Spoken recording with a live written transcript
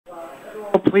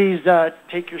Please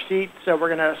take your seats. So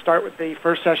we're going to start with the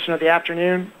first session of the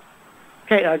afternoon.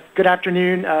 Okay, good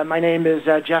afternoon. My name is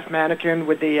Jeff Manikin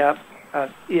with the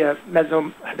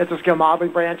Mesoscale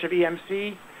Modeling Branch of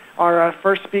EMC. Our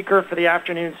first speaker for the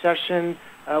afternoon session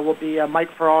will be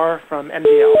Mike Farrar from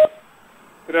MDL.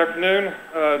 Good afternoon.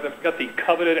 I've got the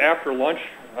coveted after lunch.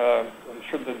 I'm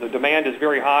sure the demand is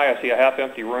very high. I see a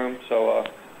half-empty room, so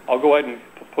I'll go ahead and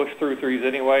push through these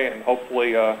anyway, and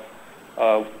hopefully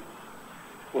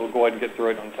we'll go ahead and get through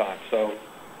it on time. So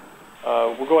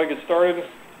we'll go ahead and get started.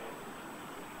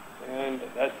 And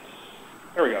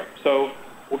there we go. So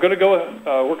we're going to go,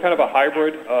 we're kind of a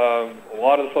hybrid. A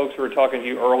lot of the folks who were talking to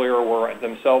you earlier were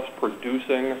themselves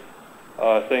producing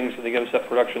things in the NCEP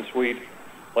production suite.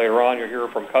 Later on, you'll hear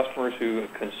from customers who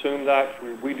consume that.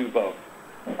 We do both.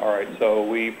 All right, so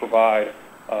we provide,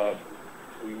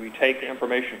 we take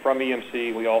information from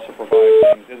EMC. We also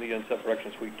provide things in the NCEP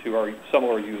production suite to our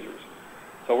similar users.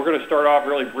 So we're going to start off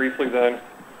really briefly then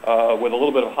with a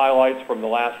little bit of highlights from the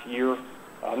last year.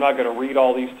 I'm not going to read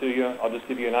all these to you. I'll just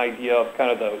give you an idea of kind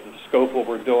of the scope of what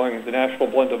we're doing. The National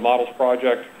Blend of Models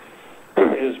project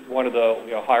is one of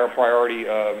the higher priority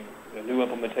new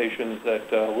implementations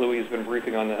that Louis has been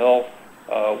briefing on the Hill.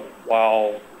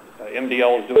 While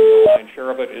MDL is doing the lion's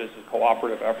share of it, it is a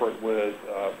cooperative effort with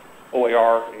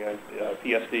OAR and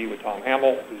PSD with Tom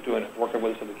Hamill, who's working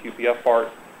with us in the QPF part.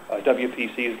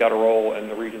 WPC has got a role, and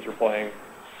the regions are playing.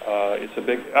 It's a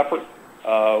big effort.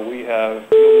 We have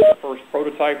fielded the first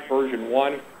prototype, version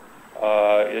 1.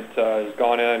 It has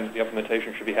gone in. The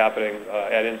implementation should be happening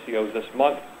at NCO this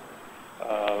month.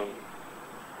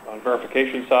 On the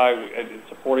verification side, in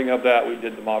supporting of that, we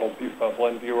did the model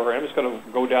blend viewer. I'm just going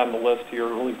to go down the list here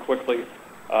really quickly.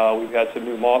 We've had some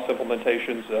new MOS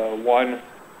implementations. One,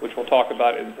 which we'll talk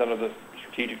about in some of the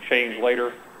strategic change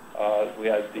later. We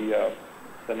had the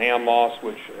NAM MOS,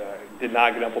 which did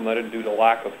not get implemented due to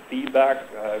lack of feedback.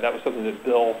 That was something that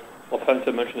Bill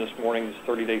LaPenta mentioned this morning, this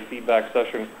 30-day feedback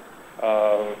session.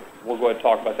 We'll go ahead and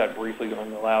talk about that briefly on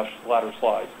the latter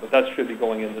slides. But that should be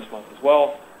going in this month as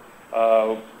well.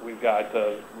 We've got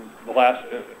the last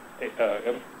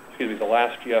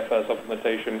GFS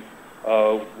implementation.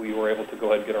 We were able to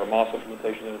go ahead and get our MOS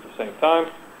implementation in at the same time.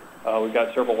 We've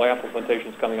got several LAMP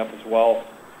implementations coming up as well.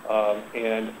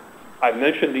 And I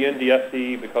mentioned the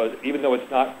NDFD because even though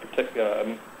it's not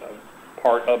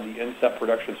part of the NCEP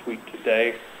production suite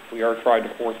today, we are trying to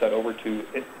force that over to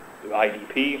the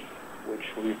IDP, which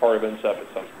will be part of NCEP at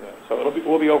some point. So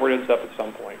we'll be over at NCEP at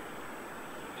some point.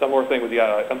 Similar thing with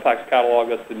the impacts catalog.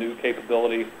 That's the new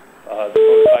capability. The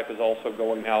prototype is also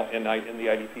going out in the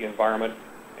IDP environment.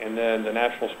 And then the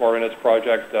National Smart Inits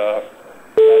project, that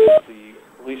is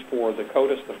at least for the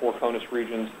CODIS, the 4 CONUS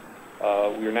regions.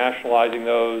 We are nationalizing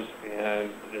those,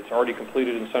 and it's already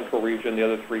completed in Central Region. The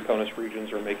other 3 CONUS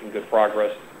regions are making good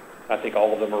progress. I think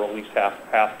all of them are at least half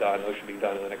done. Those should be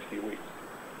done in the next few weeks.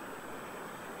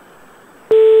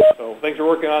 So things we're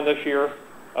working on this year,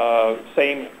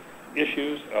 same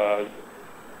issues, the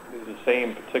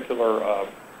same particular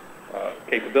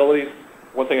capabilities.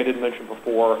 One thing I didn't mention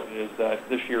before is that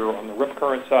this year on the rip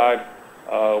current side,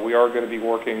 we are going to be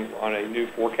working on a new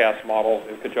forecast model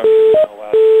in conjunction with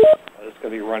LS. It's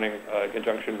going to be running in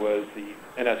conjunction with the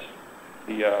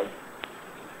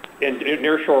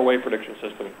nearshore wave prediction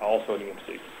system, also in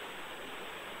EMC.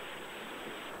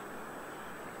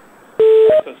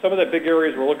 So some of the big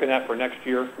areas we're looking at for next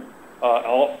year,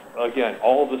 all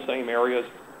of the same areas.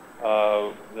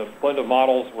 The blend of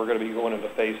models, we're going to be going into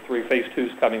phase 3. Phase 2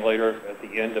 is coming later at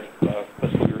the end of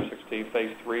fiscal year 16.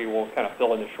 Phase 3 will kind of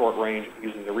fill in the short range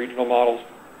using the regional models.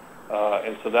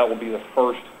 And so that will be the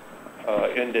first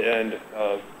end-to-end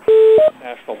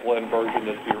national blend version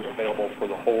that's available for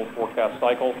the whole forecast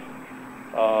cycle.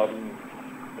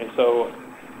 And so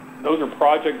those are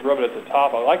project-driven at the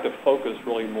top. I like to focus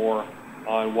really more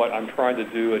on what I'm trying to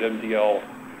do at MDL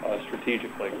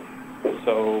strategically.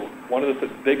 So one of the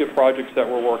biggest projects that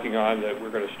we're working on that we're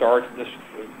going to start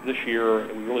this year,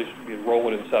 and we really should be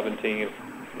enrolling in 17,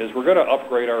 is we're going to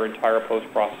upgrade our entire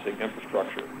post-processing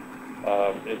infrastructure.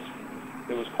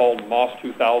 It was called MOS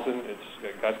 2000.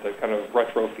 It's got the kind of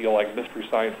retro feel like Mystery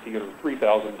Science Theater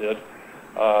 3000 did.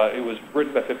 It was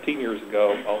written about 15 years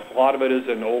ago. A lot of it is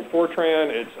in old Fortran.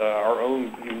 It's our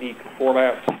own unique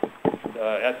formats.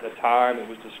 At the time, it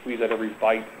was to squeeze out every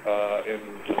byte in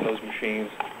those machines.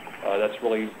 That's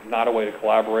really not a way to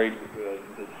collaborate.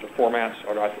 The formats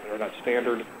are not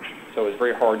standard, so it's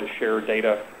very hard to share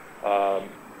data.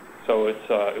 So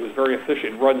it was very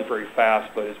efficient. It runs very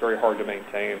fast, but it's very hard to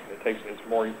maintain. It's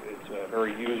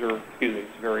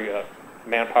very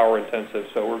manpower intensive.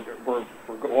 So we're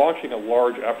launching a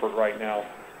large effort right now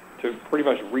to pretty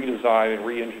much redesign and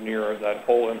re-engineer that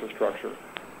whole infrastructure.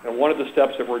 And one of the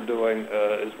steps that we're doing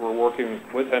is we're working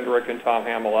with Hendrik and Tom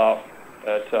Hamill out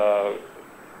at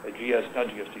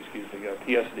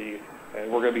PSD,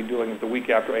 and we're going to be doing the week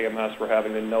after AMS. We're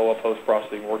having the NOAA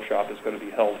post-processing workshop that's going to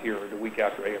be held here the week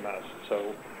after AMS.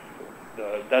 So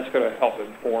that's going to help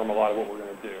inform a lot of what we're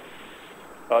going to do.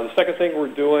 The second thing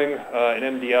we're doing in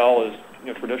MDL is,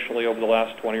 traditionally over the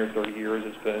last 20 or 30 years,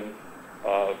 it's been,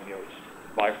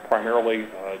 it's primarily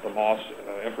the MOS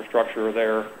infrastructure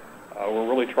there. We're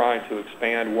really trying to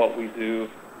expand what we do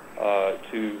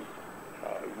to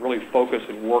really focus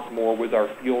and work more with our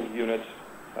field units.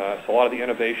 So a lot of the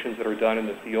innovations that are done in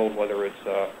the field, whether it's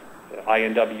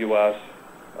INWS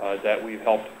that we've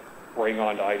helped bring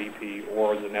on to IDP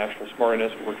or the National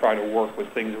Smartness, we're trying to work with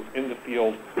things in the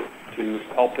field to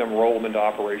help them roll them into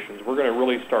operations. We're going to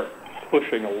really start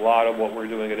pushing a lot of what we're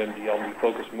doing at MDL, and we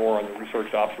focus more on the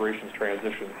research to operations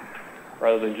transition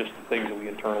rather than just the things that we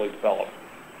internally develop.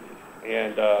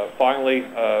 And finally,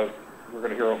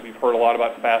 we've heard a lot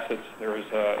about facets. There is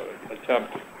an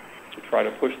attempt to try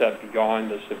to push that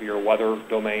beyond the severe weather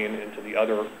domain into the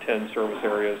other 10 service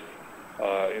areas,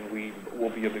 and we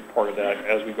will be a big part of that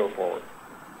as we go forward.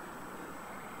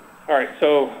 All right,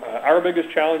 so our biggest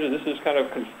challenge, and this is kind of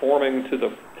conforming to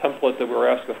the template that we were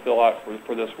asked to fill out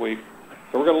for this week.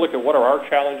 So we're going to look at what are our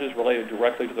challenges related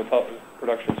directly to the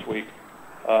production suite.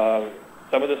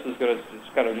 Some of this is going to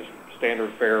kind of just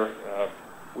standard fare.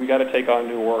 We got to take on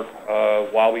new work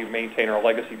while we maintain our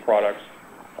legacy products.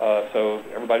 So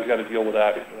everybody's got to deal with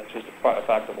that. That's just a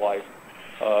fact of life.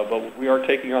 But we are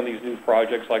taking on these new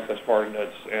projects like the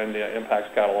SmartNets and the Impacts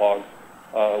Catalog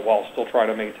while still trying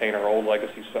to maintain our old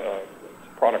legacy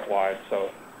product line. So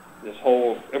this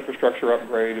whole infrastructure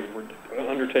upgrade we're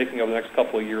undertaking over the next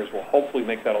couple of years will hopefully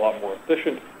make that a lot more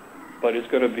efficient, but it's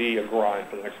going to be a grind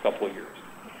for the next couple of years.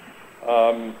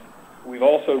 We've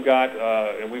also got,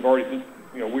 and we've already,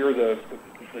 we're the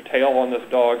tail on this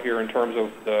dog here in terms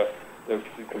of the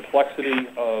complexity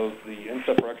of the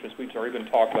NCEP production suite. It's already been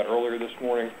talked about earlier this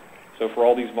morning. So for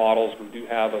all these models, we do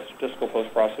have a statistical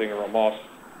post-processing or a MOS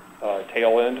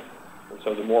tail end. And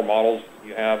so the more models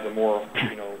you have, the more,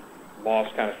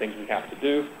 MOS kind of things we have to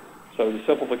do. So the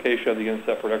simplification of the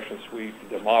NCEP production suite,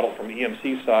 the model from the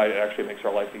EMC side, it actually makes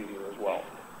our life easier as well.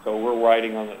 So we're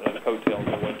riding on the coattails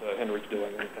of what Hendrik's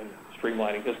doing and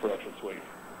streamlining his production suite.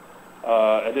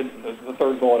 And then the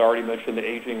third bullet I already mentioned, the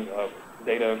aging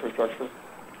data infrastructure.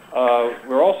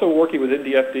 We're also working with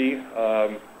NDFD.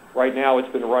 Right now it's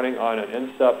been running on an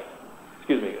an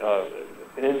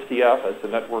NCEP, that's the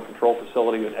Network Control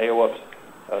Facility with AOPS.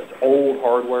 It's old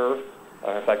hardware.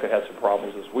 In fact, it had some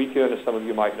problems this weekend, as some of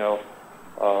you might know.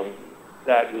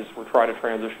 We're trying to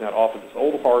transition that off of this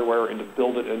old hardware and to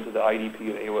build it into the IDP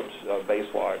and AWIPS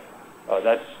baseline.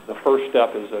 That's the first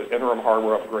step is an interim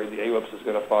hardware upgrade the AWIPS is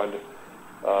going to fund.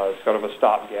 It's kind of a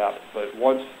stopgap, but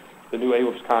once the new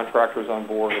AWIPS contractor is on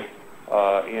board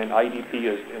and IDP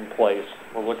is in place,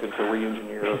 we're looking to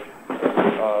re-engineer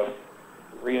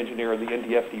the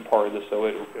NDFD part of this so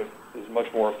it is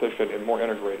much more efficient and more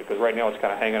integrated, because right now it's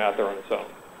kind of hanging out there on its own.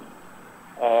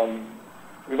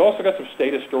 We've also got some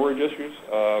status storage issues.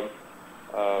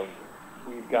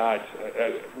 We've got,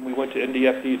 we went to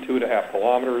NDFD 2.5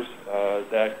 kilometers.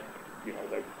 That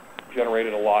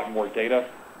generated a lot more data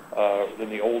than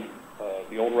the old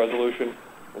resolution.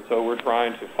 And so we're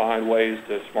trying to find ways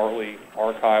to smartly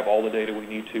archive all the data we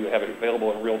need to have it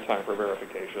available in real time for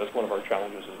verification. That's one of our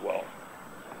challenges as well.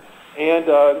 And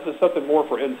this is something more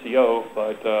for NCO,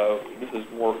 but this is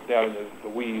more down in the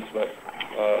weeds. But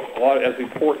as we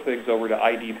port things over to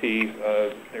IDP,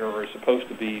 there are supposed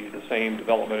to be the same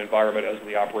development environment as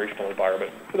the operational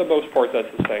environment. For the most part, that's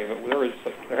the same. But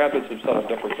there have been some subtle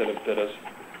differences that have bit us.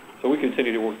 So we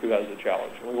continue to work through that as a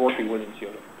challenge. We're working with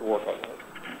NCO to work on that.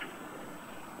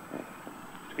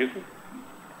 Excuse me?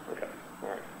 Okay. All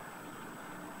right.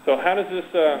 So how does this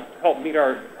help meet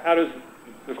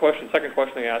second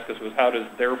question they asked us was, how does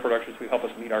their production suite help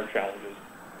us meet our challenges?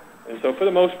 And so for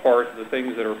the most part, the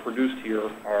things that are produced here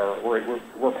are, we're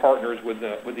partners with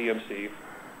EMC.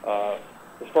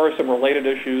 As far as some related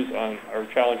issues on our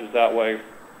challenges that way,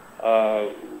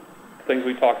 things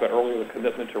we talked about earlier, the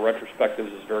commitment to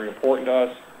retrospectives is very important to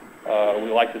us. We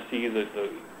like to see that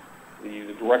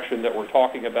the direction that we're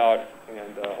talking about,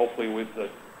 and hopefully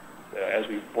as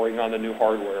we bring on the new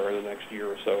hardware in the next year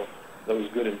or so, those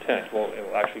good intents will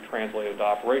actually translate into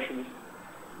operations.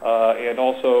 And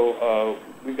also,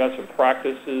 we've got some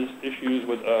practices issues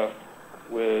with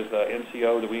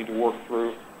NCO that we need to work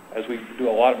through as we do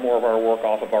a lot more of our work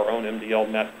off of our own MDL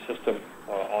net system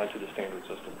onto the standard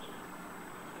systems.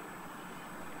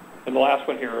 And the last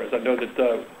one here is I know that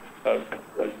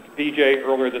VJ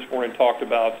earlier this morning talked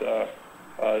about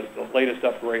the latest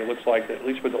upgrade. It looks like that at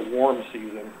least for the warm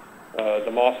season,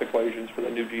 the MOS equations for the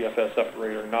new GFS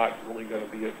upgrade are not really going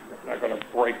to be not going to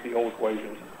break the old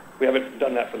equations. We haven't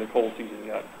done that for the cold season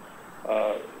yet.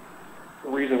 The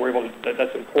reason we're able to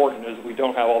that's important is we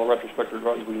don't have all the retrospective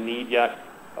runs we need yet.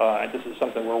 And this is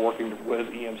something we're working with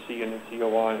EMC and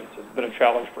NCEP on. It's been a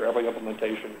challenge for every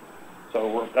implementation.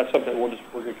 So that's something we're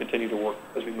going to continue to work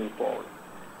as we move forward.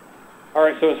 All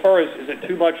right, so as far as is it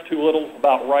too much, too little,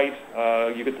 about right,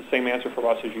 you get the same answer from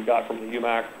us as you got from the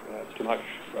UMAC. It's too much,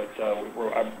 but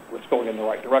it's going in the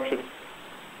right direction.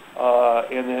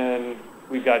 And then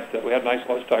we had a nice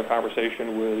lunchtime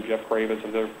conversation with Jeff Craven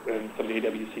and some of the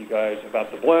AWC guys about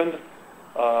the blend.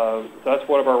 So that's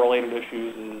one of our related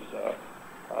issues is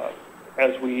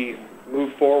as we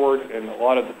move forward and a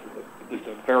lot of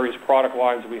the various product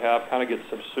lines we have kind of get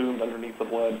subsumed underneath the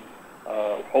blend.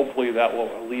 Hopefully that will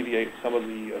alleviate some of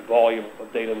the volume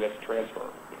of data we have to transfer.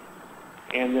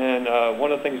 And then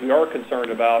one of the things we are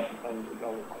concerned about on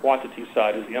the quantity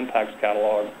side is the impacts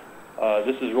catalog.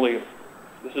 This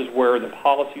is where the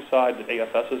policy side that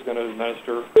AFS is going to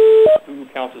administer, who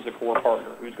counts as a core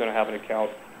partner, who's going to have an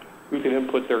account, who can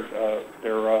input their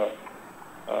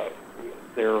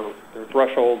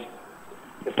thresholds.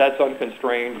 If that's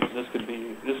unconstrained, this could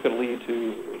lead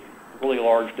to really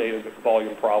large data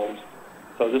volume problems.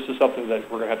 So this is something that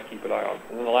we're going to have to keep an eye on.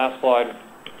 And then the last slide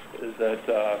is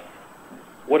that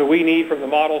what do we need from the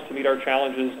models to meet our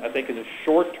challenges? I think in the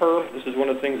short term, this is one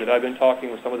of the things that I've been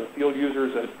talking with some of the field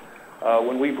users that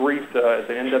when we briefed at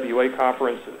the NWA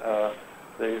conference,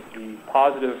 the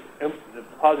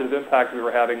positive impact we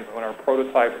were having on our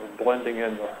prototype of blending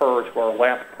in the HER to our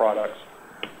LAMP products,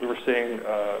 we were seeing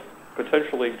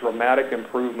potentially dramatic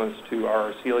improvements to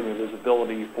our sealing and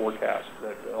visibility forecast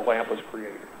that a LAMP was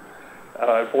creating.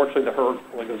 Unfortunately, the HER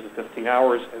only goes to 15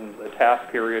 hours, and the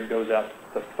task period goes out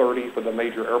to 30 for the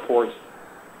major airports.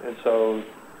 And so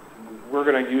we're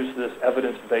going to use this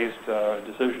evidence-based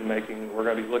decision-making. We're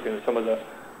going to be looking at some of the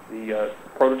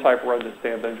prototype runs that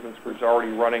Stan Benjamin's group is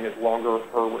already running at longer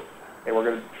HER, and we're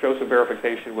going to show some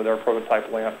verification with our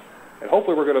prototype LAMP. And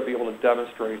hopefully we're going to be able to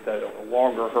demonstrate that a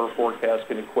longer HER forecast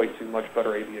can equate to much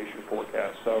better aviation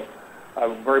forecasts. So I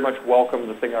very much welcome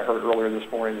the thing I heard earlier this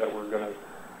morning that we're going to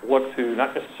look to,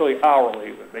 not necessarily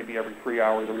hourly, but maybe every 3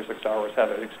 hours, every 6 hours, have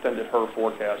an extended HER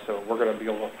forecast. So we're going to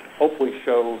be able to hopefully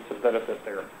show some benefit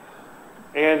there.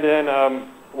 And then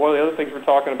one of the other things we're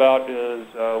talking about is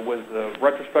with the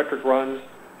retrospective runs.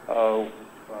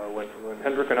 When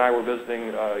Hendrik and I were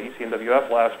visiting ECNWF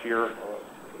last year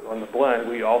on the blend,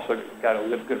 we also got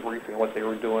a good briefing on what they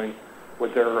were doing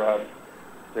with their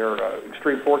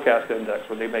extreme forecast index,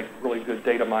 where they make really good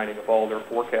data mining of all their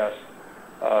forecasts.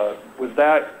 With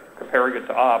that, comparing it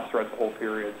to ops throughout the whole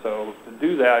period. So to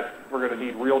do that, we're going to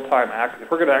need real-time access.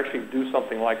 If we're going to actually do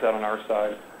something like that on our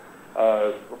side,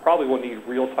 we probably will need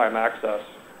real-time access,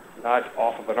 not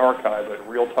off of an archive, but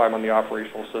real-time on the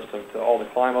operational system to all the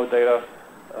CLIMO data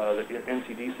that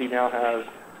NCDC now has,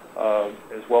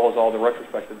 as well as all the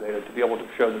retrospective data to be able to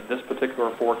show that this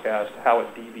particular forecast, how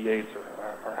it deviates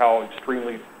or how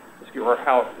extremely, or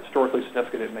how historically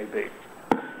significant it may be.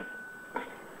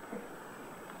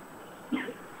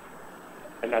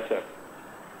 And that's it.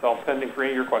 So I'm pending for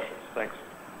any of your questions. Thanks.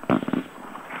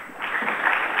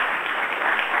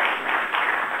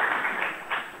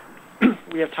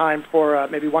 We have time for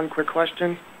maybe one quick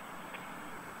question.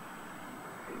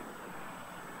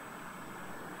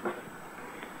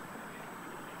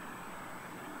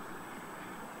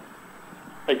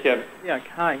 Hey, Ken. Yeah,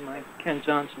 hi, Mike. Ken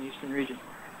Johnson, Eastern Region.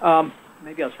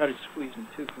 Maybe I'll try to squeeze in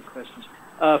two quick questions.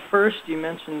 First, you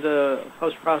mentioned a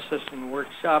post-processing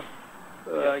workshop,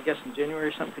 I guess in January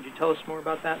or something. Could you tell us more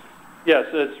about that? Yes,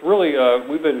 it's really,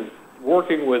 we've been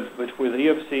working with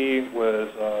EMC,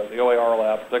 with the OAR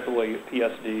lab, particularly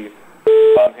PSD,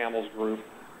 Tom Hamill's group,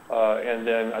 and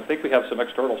then I think we have some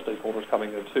external stakeholders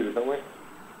coming in too, don't we?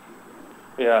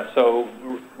 Yeah, so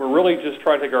we're really just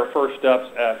trying to take our first steps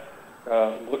at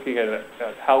looking at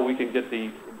how we can get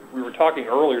we were talking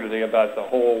earlier today about the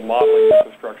whole modeling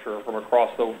infrastructure from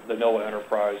across the NOAA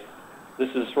enterprise. This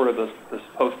is sort of this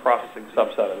post-processing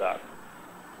subset of that.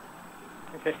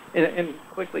 Okay, and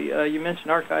quickly, you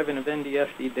mentioned archiving of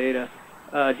NDFD data.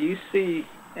 Do you see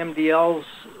MDLs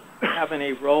having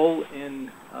a role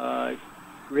in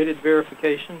gridded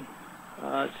verification?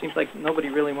 It seems like nobody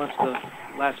really wants to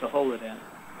latch a hold of that.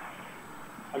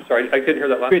 I'm sorry, I didn't hear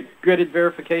that last. Gridded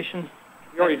verification?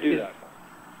 We already do that.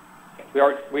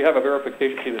 We have a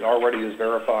verification team that already is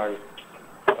verifying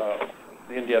the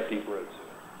NDFD grids.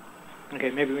 Okay,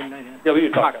 maybe we need Yeah, we to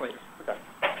can talk talk later. Okay.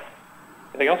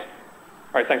 Anything else?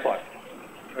 All right, thanks a lot.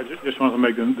 I just wanted to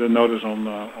make the notice on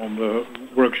the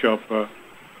workshop.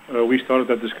 We started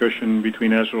that discussion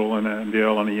between Ezreal and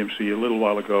NDL and EMC a little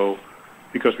while ago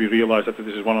because we realized that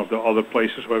this is one of the other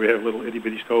places where we have little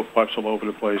itty-bitty stovepipes all over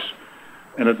the place,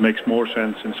 and it makes more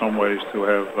sense in some ways to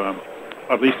have,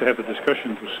 at least to have the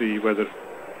discussion to see whether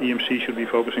EMC should be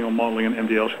focusing on modeling and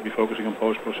MDL should be focusing on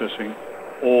post-processing,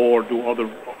 or do other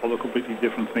completely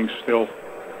different things still.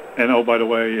 And oh, by the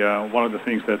way, one of the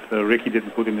things that Ricky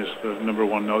didn't put in his number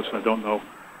one notes, and I don't know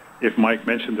if Mike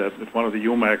mentioned that, but one of the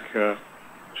UMAC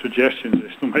suggestions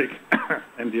is to make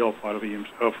MDL part of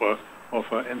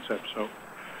NCEP. So,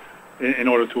 in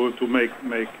order to make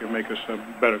us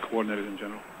better coordinated in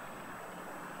general.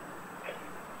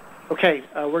 Okay,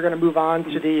 we're going to move on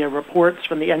to the reports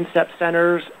from the NCEP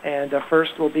centers, and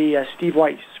first will be Steve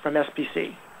Weiss from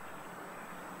SPC.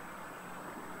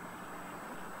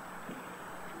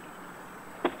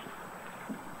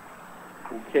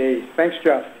 Okay, thanks,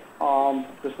 Jeff.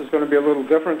 This is going to be a little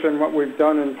different than what we've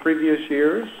done in previous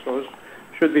years, so it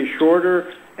should be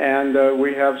shorter, and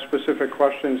we have specific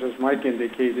questions, as Mike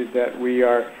indicated, that we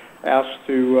are asked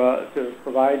to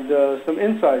provide some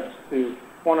insights to.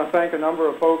 I want to thank a number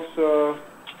of folks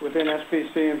within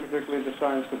SPC, and particularly the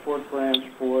Science Support Branch,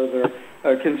 for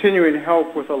their continuing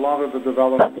help with a lot of the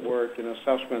development work and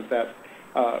assessment that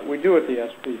we do at the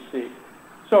SPC.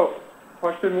 So,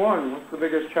 question one, what's the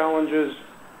biggest challenges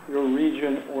your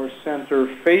region or center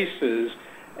faces?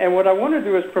 And what I want to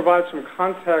do is provide some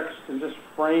context and just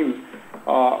frame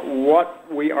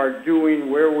what we are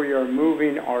doing, where we are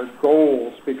moving, our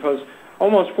goals, because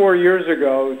almost 4 years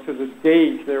ago to the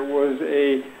date, there was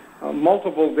a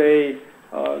multiple-day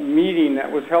meeting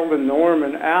that was held in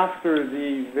Norman after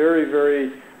the very,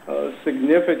 very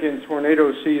significant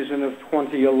tornado season of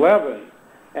 2011.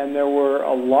 And there were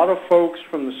a lot of folks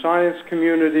from the science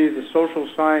community, the social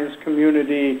science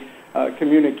community,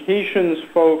 communications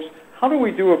folks. How do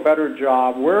we do a better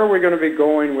job? Where are we going to be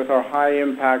going with our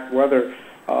high-impact weather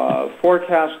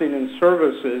forecasting and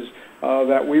services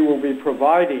that we will be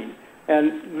providing?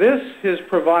 And this is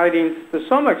providing, to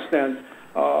some extent,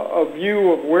 a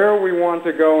view of where we want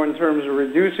to go in terms of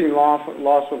reducing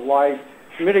loss of life,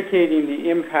 mitigating the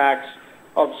impacts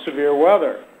of severe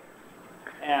weather.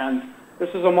 And this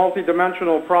is a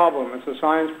multidimensional problem. It's a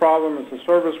science problem. It's a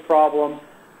service problem.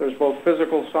 There's both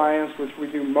physical science, which we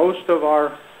do most of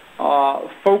our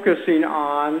focusing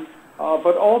on,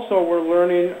 but also we're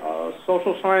learning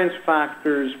social science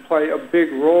factors play a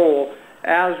big role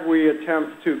as we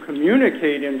attempt to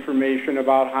communicate information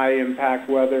about high-impact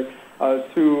weather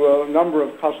to a number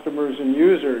of customers and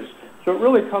users. So it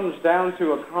really comes down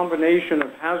to a combination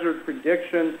of hazard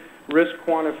prediction, risk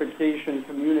quantification,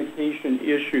 communication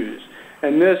issues.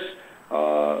 And this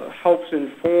helps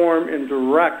inform and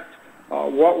direct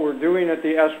what we're doing at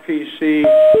the SPC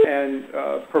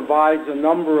and provides a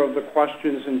number of the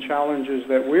questions and challenges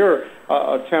that we're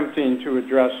attempting to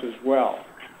address as well.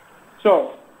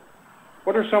 So,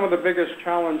 what are some of the biggest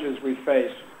challenges we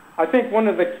face? I think one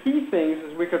of the key things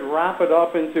is we could wrap it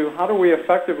up into how do we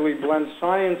effectively blend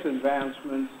science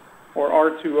advancements, or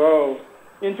R2O,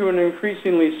 into an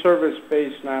increasingly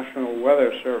service-based National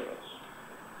Weather Service.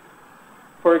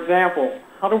 For example,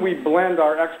 how do we blend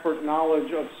our expert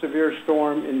knowledge of severe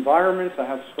storm environments? I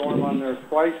have storm on there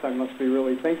twice. I must be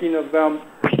really thinking of them.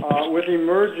 With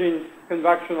emerging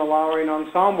convection allowing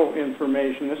ensemble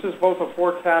information. This is both a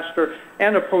forecaster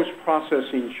and a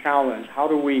post-processing challenge. How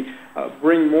do we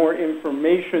bring more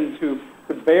information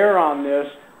to bear on this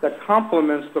that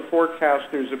complements the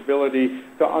forecaster's ability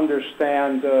to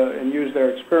understand and use their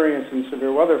experience in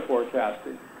severe weather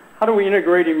forecasting? How do we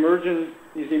integrate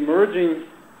these emerging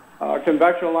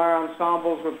convectional layer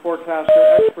ensembles with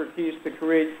forecaster expertise to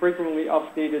create frequently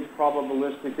updated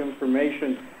probabilistic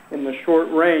information in the short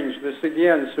range? This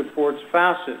again supports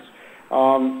facets.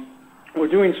 We're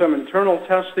doing some internal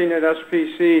testing at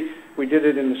SPC. We did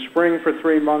it in the spring for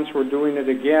 3 months. We're doing it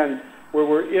again where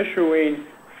we're issuing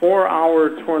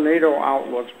 4-hour tornado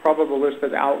outlooks,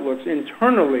 probabilistic outlooks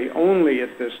internally only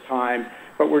at this time,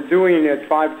 but we're doing it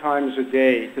 5 times a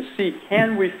day to see,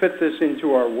 can we fit this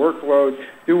into our workload?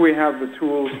 Do we have the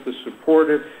tools to support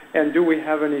it? And do we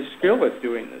have any skill at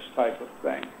doing this type of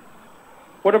thing?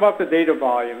 What about the data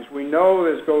volumes? We know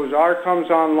as GOES-R comes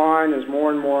online, as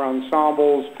more and more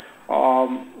ensembles,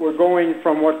 we're going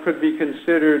from what could be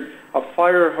considered a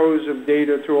fire hose of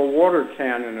data to a water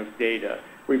cannon of data.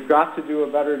 We've got to do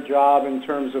a better job in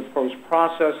terms of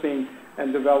post-processing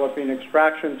and developing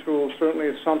extraction tools. Certainly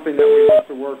it's something that we have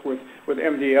to work with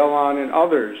MDL on and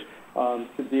others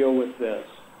to deal with this.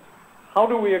 how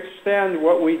do we extend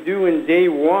what we do in day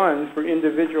 1 for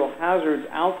individual hazards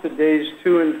out to days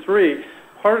 2 and 3?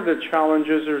 Part of the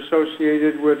challenges are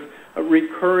associated with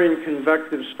recurring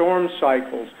convective storm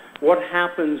cycles. What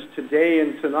happens today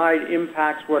and tonight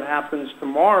impacts what happens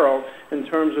tomorrow in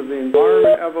terms of the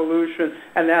environment evolution,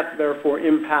 and that therefore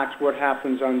impacts what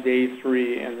happens on day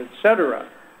 3, and et cetera.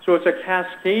 So it's a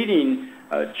cascading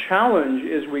challenge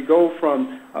as we go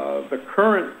from the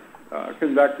current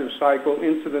convective cycle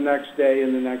into the next day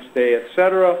and the next day, et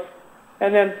cetera.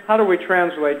 And then how do we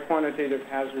translate quantitative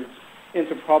hazards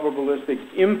into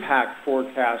probabilistic impact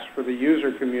forecasts for the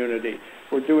user community?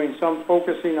 We're doing some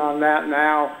focusing on that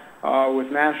now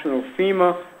with National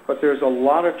FEMA, but there's a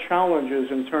lot of challenges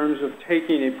in terms of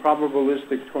taking a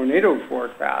probabilistic tornado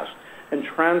forecast and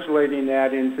translating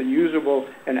that into usable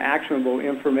and actionable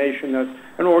information that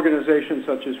an organization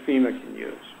such as FEMA can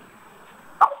use.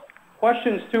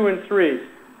 Questions 2 and 3.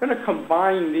 I'm going to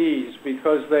combine these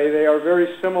because they are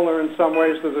very similar in some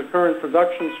ways. Does the current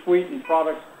production suite and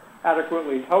products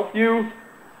adequately help you?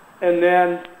 And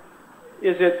then,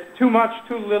 is it too much,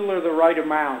 too little, or the right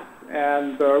amount?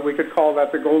 And we could call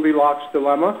that the Goldilocks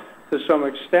dilemma to some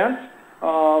extent.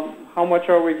 How much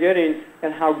are we getting,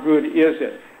 and how good is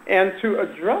it? And to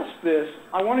address this,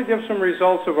 I want to give some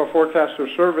results of a forecaster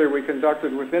survey we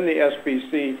conducted within the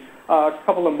SBC a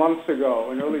couple of months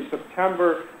ago. In early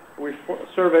September, we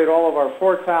surveyed all of our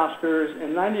forecasters,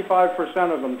 and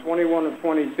 95% of them, 21 of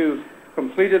 22,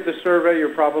 completed the survey.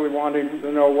 You're probably wanting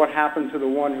to know what happened to the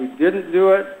one who didn't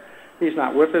do it. He's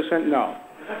not with us, and no.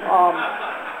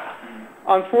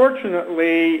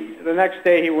 Unfortunately, the next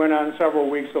day he went on several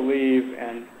weeks of leave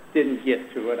and didn't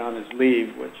get to it on his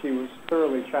leave, which he was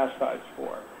thoroughly chastised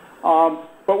for.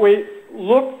 But we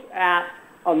looked at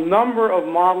a number of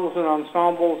models and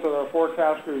ensembles that our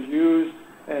forecasters use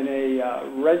in a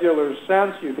regular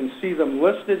sense. You can see them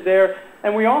listed there.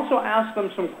 And we also asked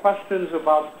them some questions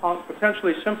about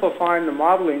potentially simplifying the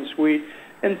modeling suite,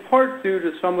 in part due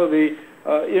to some of the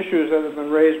issues that have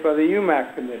been raised by the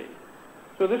UMAC committee.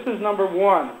 So this is number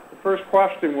 1. The first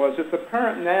question was, if the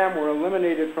parent NAM were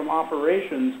eliminated from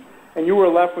operations and you were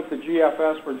left with the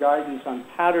GFS for guidance on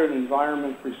pattern,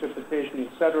 environment, precipitation,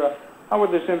 etc., how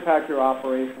would this impact your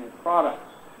operational products?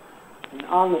 And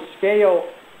on the scale,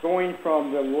 going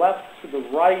from the left to the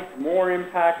right, more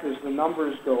impact as the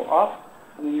numbers go up,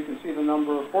 and then you can see the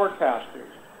number of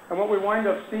forecasters. And what we wind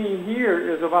up seeing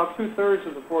here is about 2/3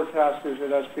 of the forecasters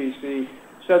at SPC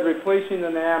said replacing the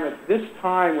NAM at this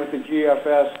time with the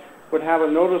GFS would have a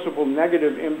noticeable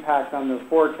negative impact on their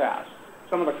forecast.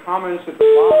 Some of the comments at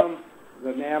the bottom,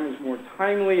 the NAM is more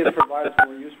timely, it provides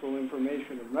more useful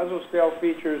information of mesoscale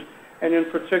features, and in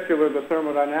particular the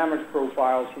thermodynamic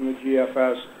profiles from the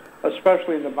GFS,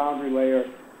 especially in the boundary layer,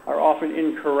 are often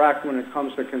incorrect when it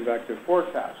comes to convective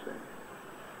forecasting.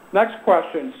 Next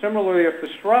question, similarly, if the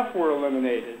SREF were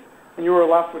eliminated and you were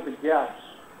left with the GEFs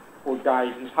for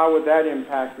guidance, how would that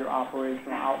impact your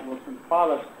operational outlooks and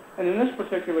products? And in this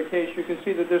particular case, you can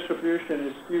see the distribution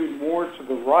is skewed more to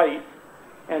the right,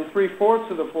 and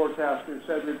 3/4 of the forecasters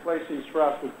said replacing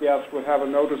SREF with GEFs would have a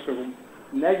noticeable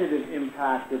negative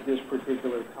impact at this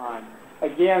particular time.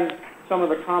 Again, some of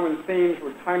the common themes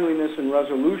were timeliness and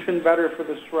resolution better for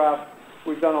the SREF.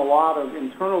 We've done a lot of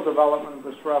internal development of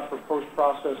the SREF for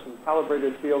post-process and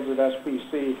calibrated fields at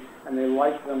SPC, and they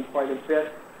like them quite a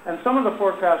bit. And some of the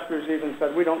forecasters even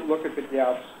said, we don't look at the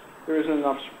GEFs. There isn't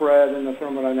enough spread, and the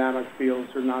thermodynamic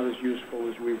fields are not as useful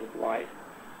as we would like.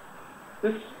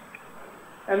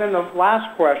 And then the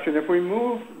last question, if we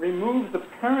remove the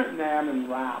parent NAM and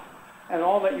RAP, and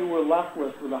all that you were left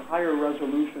with a higher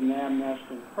resolution NAM, NEST,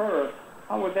 and HER,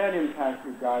 how would that impact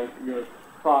your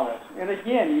products? And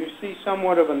again, you see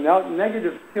somewhat of a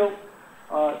negative tilt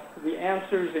to the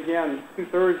answers. Again,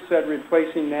 2/3 said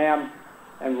replacing NAM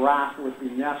and RAP with the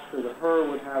NEST or the HER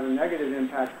would have a negative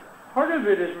impact. Part of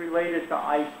it is related to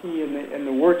IT and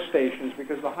the workstations,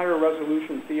 because the higher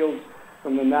resolution fields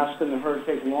from the NEST and the HER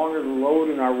take longer to load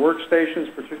in our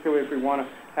workstations, particularly if we want to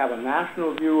have a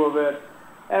national view of it.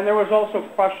 And there was also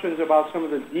questions about some of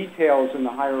the details in the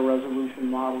higher resolution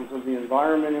models of the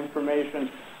environment information.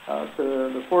 To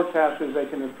the forecasters, they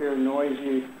can appear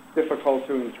noisy, difficult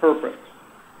to interpret.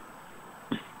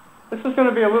 This is going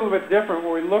to be a little bit different,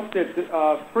 where we looked at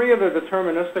 3 of the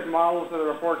deterministic models that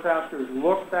our forecasters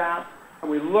looked at,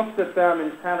 and we looked at them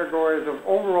in categories of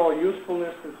overall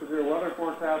usefulness in severe weather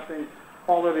forecasting,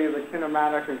 quality of the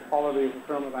kinematic and quality of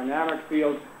the thermodynamic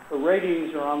field. The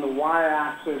ratings are on the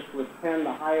y-axis, with 10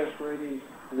 the highest rating,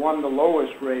 1 the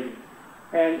lowest rating.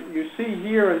 And you see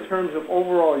here in terms of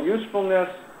overall usefulness,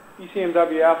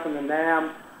 ECMWF and the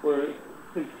NAM were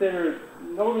considered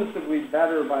noticeably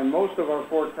better by most of our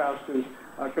forecasters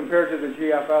compared to the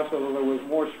GFS, although there was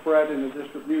more spread in the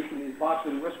distribution. These box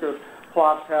and whisker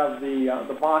plots have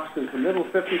the boxes, the middle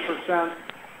 50%,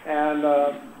 and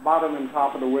bottom and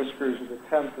top of the whiskers are the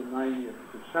 10th and 90th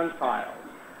percentiles.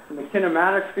 In the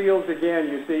kinematic fields, again,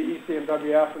 you see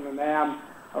ECMWF and the NAM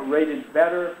rated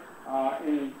better.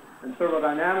 In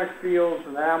thermodynamic fields,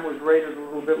 the NAM was rated a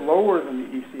little bit lower than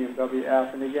the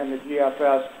ECMWF, and again, the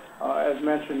GFS, as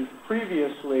mentioned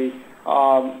previously,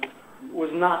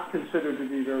 was not considered to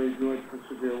be very good for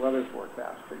severe weather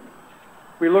forecasting.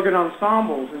 We look at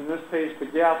ensembles, in this case the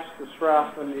GEFS, the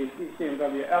SREF, and the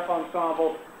ECMWF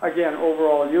ensemble. Again,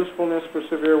 overall usefulness for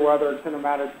severe weather,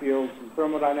 kinematic fields, and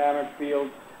thermodynamic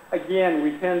fields. Again,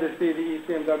 we tend to see the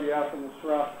ECMWF and the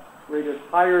SREF rated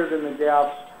higher than the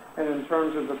GEFS, and in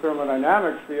terms of the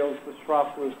thermodynamic fields, the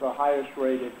SREF was the highest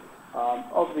rated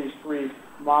of these three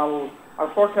models.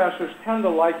 Our forecasters tend to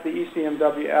like the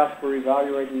ECMWF for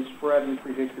evaluating spread and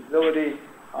predictability,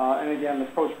 and again, the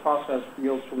post-process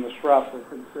fields from the SREF are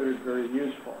considered very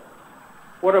useful.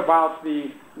 What about the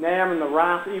NAM and the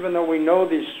RAF? Even though we know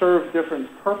these serve different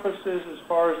purposes as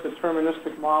far as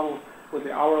deterministic models, with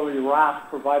the hourly RAF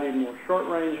providing more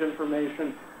short-range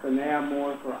information, the NAM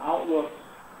more for outlooks,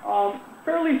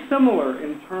 fairly similar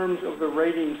in terms of the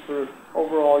ratings for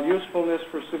overall usefulness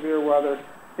for severe weather,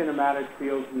 kinematic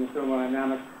fields, and the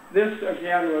thermodynamics. This,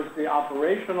 again, was the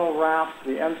operational RAF,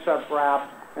 the NCEP RAF,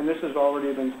 and this has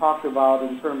already been talked about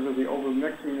in terms of the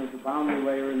overmixing of the boundary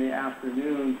layer in the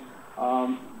afternoon.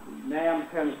 NAM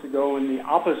tends to go in the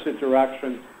opposite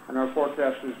direction, and our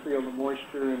forecasters feel the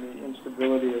moisture and the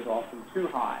instability is often too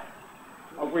high.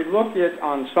 If we look at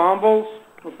ensembles,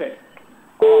 okay,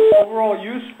 overall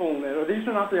usefulness, these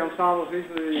are not the ensembles, these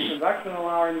are the convection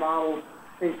allowing models,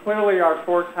 and clearly our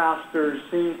forecasters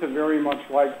seem to very much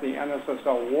like the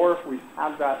NSSL WRF. We've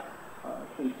had that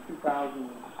since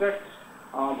 2006.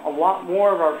 A lot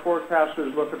more of our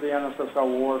forecasters look at the NSSL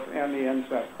WRF and the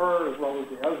NCEP HER as well as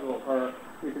the ESRL HER.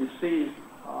 You can see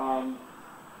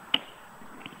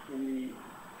in the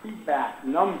feedback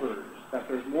numbers that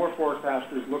there's more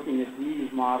forecasters looking at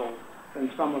these models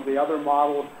than some of the other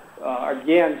models.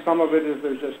 Again, some of it is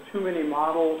there's just too many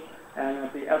models, and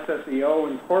that the SSEO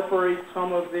incorporates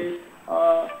some of the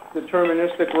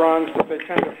deterministic runs, but they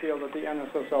tend to feel that the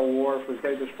NSSL WRF, as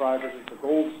they describe it, is the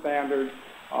gold standard.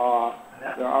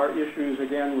 There are issues,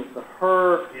 again, with the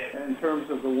HER in terms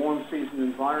of the warm season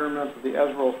environment. The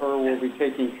ESRL HER will be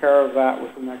taking care of that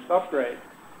with the next upgrade.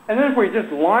 And then if we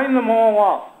just line them all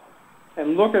up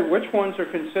and look at which ones are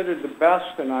considered the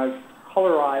best, and I've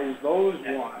colorized those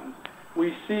ones,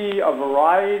 we see a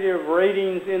variety of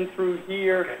ratings in through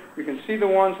here. You can see the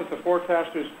ones that the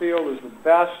forecasters feel is the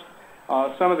best.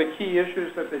 Some of the key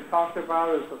issues that they talked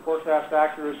about is the forecast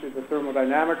accuracy of the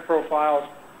thermodynamic profiles,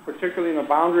 particularly in the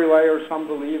boundary layer. Some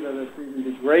believe that it's even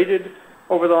degraded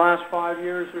over the last 5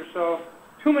 years or so.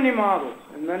 Too many models,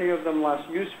 and many of them less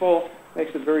useful,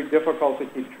 makes it very difficult to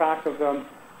keep track of them,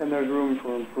 and there's room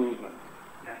for improvement.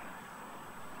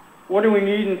 What do we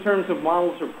need in terms of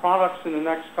models or products in the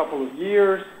next couple of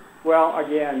years? Well,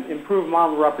 again, improved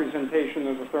model representation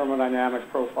of the thermodynamic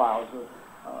profiles.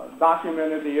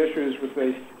 Documented the issues with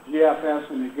the GFS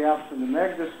and the GEFS and the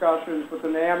MEG discussions, but the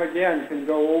NAM, again, can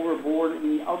go overboard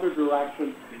in the other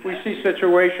direction. We see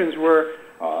situations where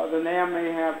the NAM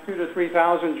may have 2,000 to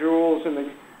 3,000 joules and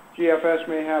the GFS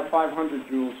may have 500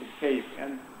 joules of CAPE,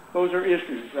 and those are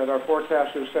issues that our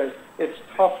forecasters say it's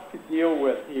tough to deal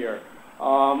with here.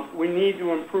 We need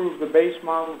to improve the base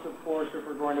models, of course, if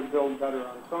we're going to build better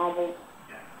ensembles.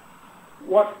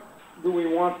 What do we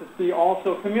want to see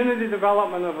also? Community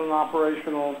development of an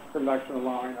operational convection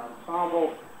allowing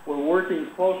ensemble. We're working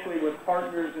closely with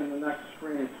partners in the next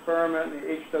spring experiment,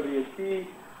 the HWT,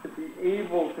 to be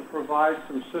able to provide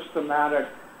some systematic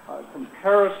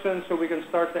comparison so we can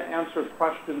start to answer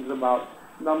questions about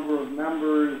number of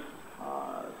members,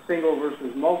 single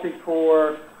versus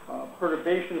multi-core,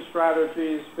 perturbation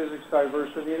strategies, physics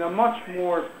diversity, in a much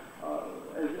more,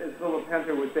 as Philip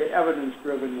Henter would say,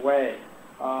 evidence-driven way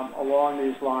along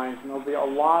these lines. And there'll be a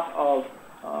lot of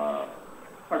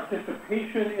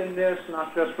participation in this,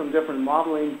 not just from different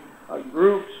modeling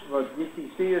groups, but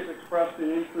DTC has expressed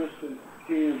an interest in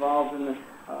being involved in the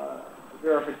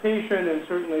verification, and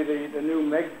certainly the new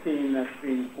MEG team that's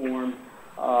being formed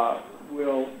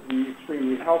will be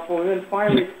extremely helpful. And then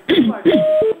finally,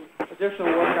 additional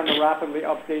work on the rapidly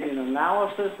updating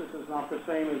analysis. This is not the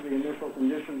same as the initial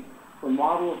conditions for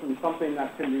models, and something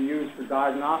that can be used for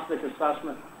diagnostic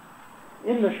assessment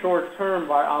in the short term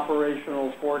by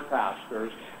operational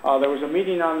forecasters. There was a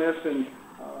meeting on this in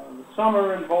the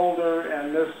summer in Boulder,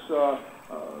 and this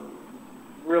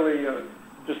really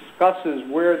discusses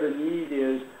where the need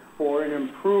is for an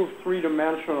improved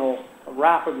three-dimensional,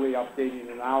 rapidly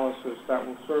updating analysis that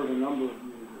will serve a number of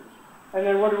users. And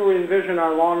then what do we envision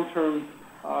our long-term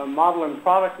model and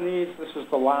product needs? This is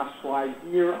the last slide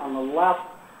here on the left.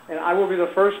 And I will be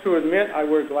the first to admit I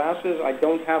wear glasses. I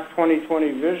don't have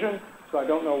 20/20 vision, so I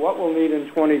don't know what we'll need in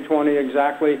 2020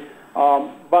 exactly.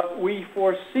 But we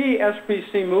foresee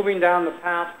SPC moving down the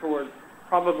path toward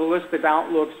probabilistic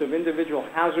outlooks of individual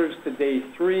hazards to day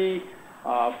 3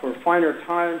 for finer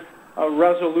time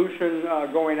resolution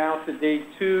going out to day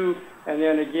 2, and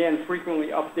then again frequently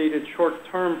updated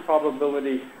short-term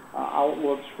probability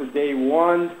outlooks for day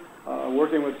 1,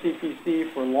 working with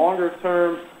CPC for longer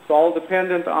term. It's all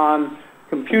dependent on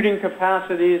computing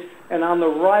capacities, and on the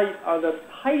right are the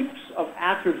types of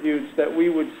attributes that we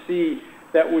would see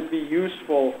that would be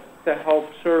useful to help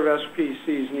serve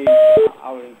SPC's needs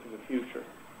out into the future.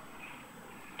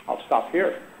 I'll stop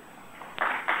here.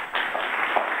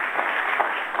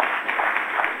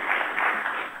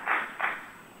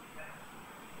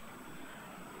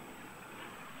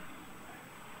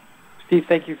 Steve,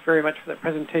 thank you very much for that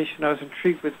presentation. I was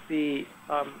intrigued with the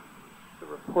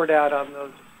report out on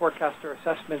those forecaster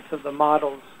assessments of the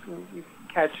models. You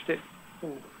catched it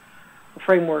in the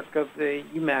framework of the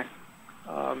UMAC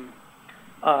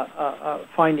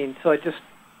findings. So I just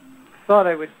thought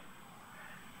I would,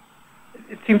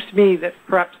 it seems to me that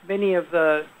perhaps many of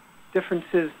the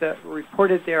differences that were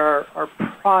reported there are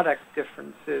product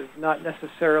differences, not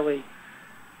necessarily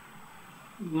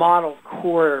model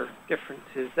core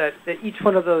differences, that each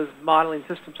one of those modeling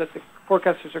systems that the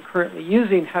forecasters are currently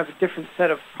using have a different set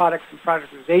of products and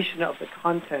productization of the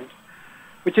content,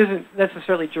 which isn't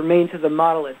necessarily germane to the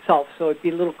model itself. So I'd be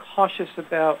a little cautious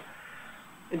about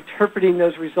interpreting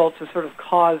those results as sort of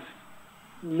cause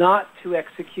not to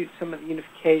execute some of the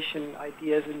unification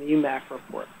ideas in the UMAC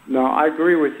report. No, I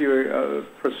agree with you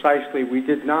precisely. We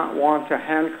did not want to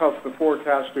handcuff the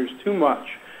forecasters too much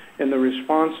in the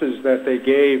responses that they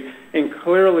gave, and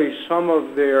clearly some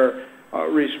of their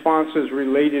responses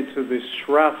related to the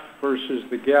SREF versus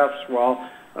the GEFS, while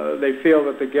they feel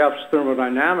that the GEFS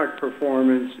thermodynamic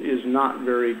performance is not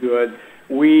very good.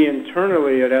 We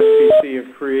internally at SPC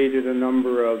have created a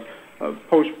number of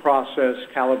post-process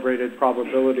calibrated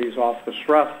probabilities off the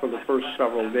SREF for the first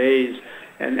several days,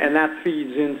 and that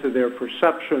feeds into their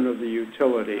perception of the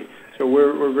utility. So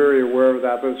we're very aware of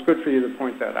that, but it's good for you to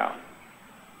point that out.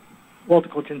 Walter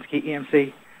Kolczynski,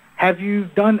 EMC. Have you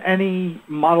done any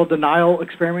model denial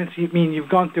experiments? You mean you've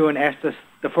gone through and asked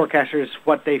the forecasters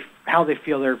how they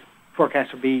feel their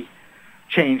forecast will be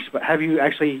changed, but have you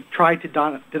actually tried to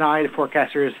deny the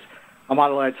forecasters a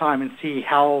model at a time and see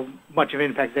how much of an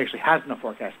impact it actually has on the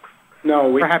forecast?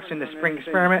 No. Perhaps in the spring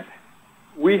experiment?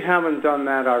 We haven't done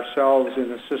that ourselves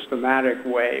in a systematic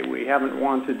way. We haven't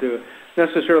wanted to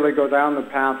necessarily go down the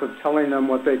path of telling them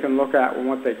what they can look at and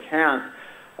what they can't.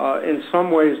 In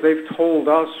some ways, they've told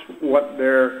us what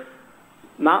they're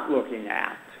not looking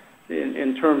at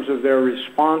in terms of their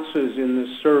responses in this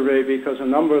survey, because a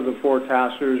number of the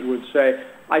forecasters would say,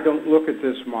 I don't look at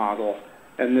this model,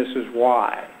 and this is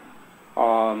why.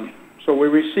 So we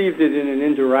received it in an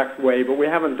indirect way, but we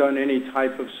haven't done any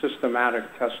type of systematic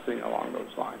testing along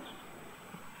those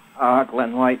lines.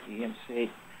 Glenn White, EMC.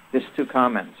 Just 2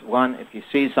 comments. One, if you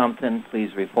see something,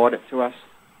 please report it to us.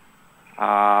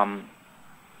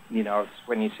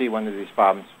 When you see one of these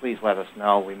problems, please let us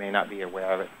know. We may not be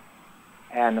aware of it.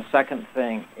 And the second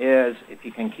thing is, if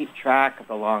you can keep track of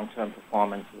the long-term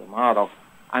performance of the model,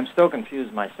 I'm still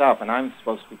confused myself, and I'm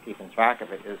supposed to be keeping track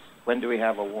of it, is when do we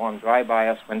have a warm-dry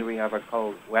bias? When do we have a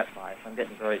cold-wet bias? I'm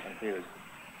getting very confused.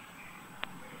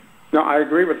 No, I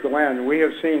agree with Glenn. We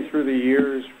have seen through the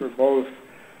years for both,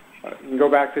 you can go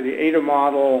back to the ADA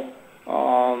model,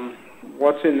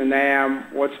 what's in the NAM,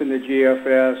 what's in the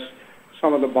GFS.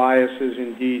 Some of the biases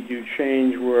indeed do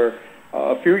change, where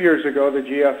a few years ago the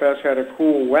GFS had a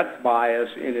cool-wet bias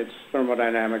in its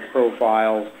thermodynamic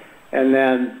profiles, and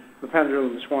then the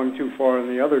pendulum swung too far in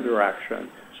the other direction.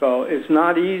 So it's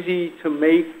not easy to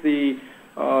make the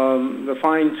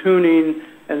fine-tuning,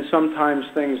 and sometimes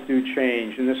things do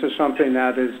change. And this is something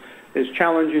that is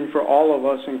challenging for all of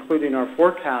us, including our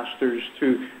forecasters,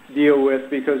 to deal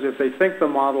with, because if they think the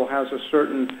model has a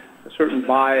certain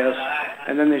bias,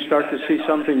 and then they start to see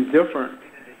something different,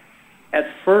 at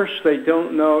first they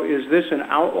don't know, is this an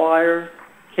outlier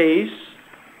case,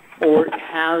 or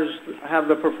have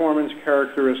the performance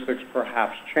characteristics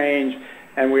perhaps changed?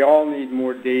 And we all need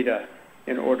more data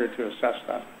in order to assess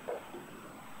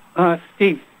that.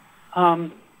 Steve,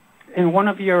 in one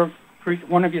of your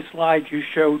slides,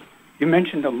 you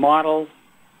mentioned a model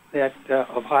that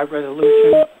of high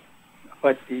resolution,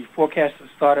 but the forecast was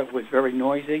thought it was very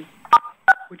noisy.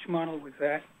 Which model was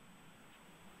that?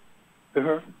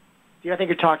 I think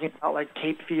you're talking about like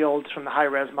Cape fields from the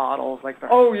high-res models, like the.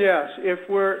 Oh yes, if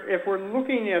we're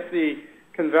looking at the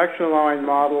convection line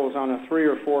models on a 3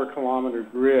 or 4 kilometer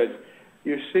grid,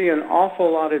 you see an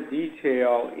awful lot of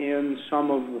detail in some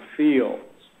of the fields.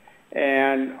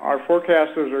 And our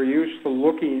forecasters are used to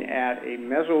looking at a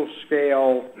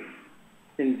mesoscale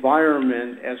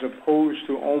environment as opposed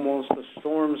to almost a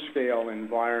storm scale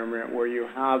environment where you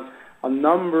have a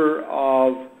number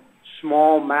of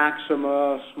small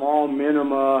maxima, small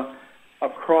minima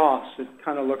across. It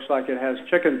kind of looks like it has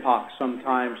chicken pox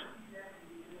sometimes.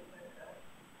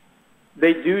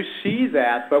 They do see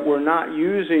that, but we're not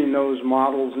using those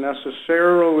models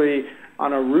necessarily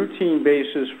on a routine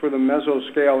basis for the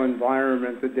mesoscale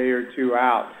environment a day or two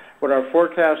out. What our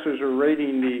forecasters are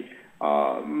rating the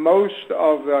most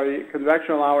of the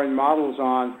convection allowing models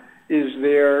on is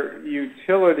their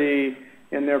utility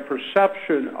and their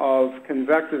perception of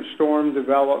convective storm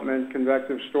development,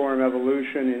 convective storm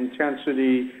evolution,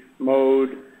 intensity,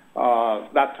 mode,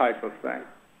 that type of thing.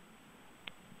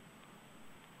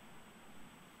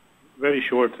 Very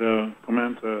short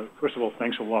comment. First of all,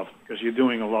 thanks a lot, because you're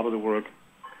doing a lot of the work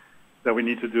that we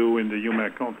need to do in the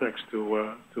UMAC context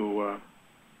to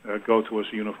go towards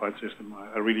a unified system.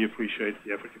 I really appreciate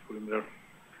the effort you put in there.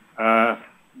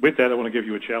 With that, I want to give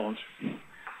you a challenge.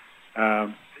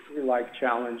 We like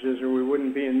challenges, or we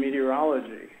wouldn't be in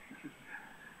meteorology.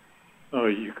 Oh,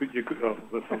 you could. Oh,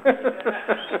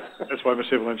 that's why I'm a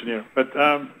civil engineer. But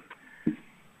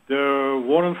the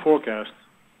Warren forecast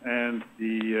and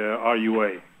the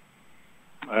RUA,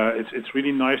 it's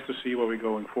really nice to see where we're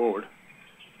going forward.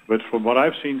 But from what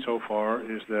I've seen so far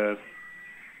is that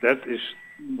is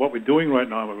what we're doing right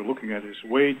now, what we're looking at is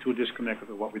way too disconnected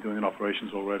with what we're doing in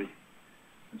operations already.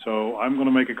 And so I'm going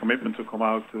to make a commitment to come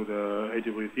out to the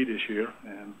AWT this year,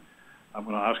 and I'm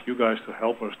going to ask you guys to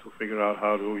help us to figure out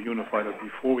how to unify that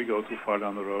before we go too far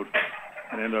down the road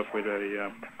and end up with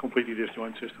a completely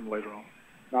disjoint system later on.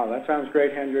 No, that sounds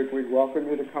great, Hendrik. We'd welcome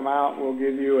you to come out. We'll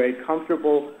give you a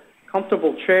comfortable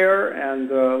chair and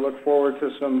look forward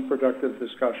to some productive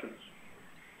discussions.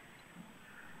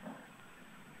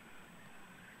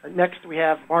 Next, we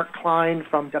have Mark Klein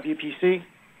from WPC.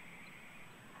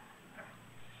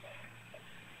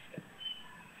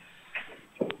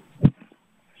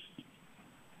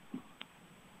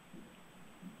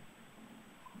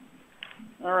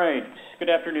 All right. Good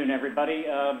afternoon, everybody.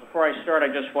 Before I start, I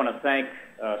just want to thank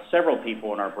several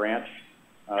people in our branch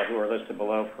who are listed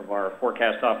below from our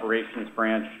forecast operations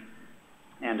branch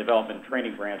and development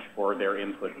training branch for their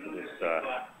input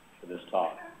to this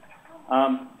talk.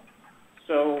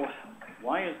 So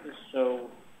why is this so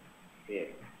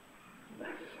big?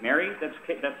 Mary, that's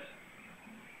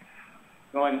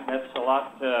a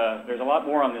lot. There's a lot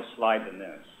more on this slide than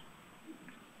this.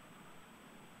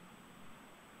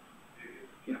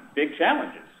 Big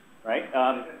challenges, right?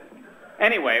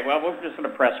 Anyway, well, we're just going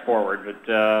to press forward,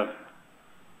 but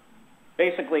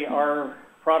basically our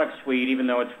product suite, even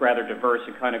though it's rather diverse,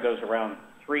 it kind of goes around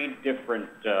 3 different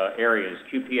areas: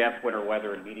 QPF, winter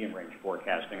weather, and medium range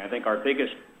forecasting. I think our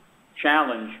biggest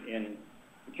challenge in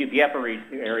the QPF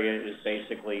area is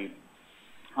basically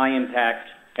high impact,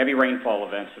 heavy rainfall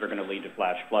events that are going to lead to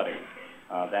flash flooding.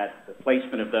 That the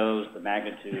placement of those, the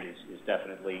magnitude is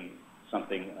definitely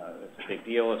something that's a big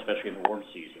deal, especially in the warm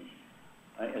season.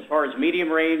 As far as medium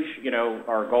range,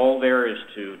 our goal there is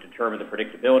to determine the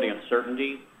predictability and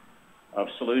certainty of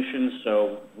solutions.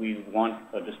 So we want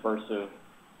a dispersive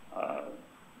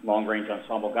long-range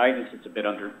ensemble guidance. It's a bit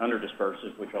under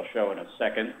dispersive, which I'll show in a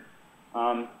second.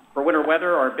 For winter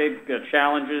weather, our big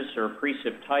challenges are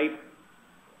precip type,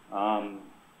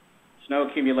 snow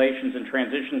accumulations in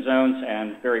transition zones,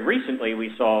 and very recently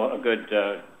we saw a good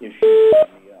issue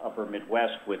in the upper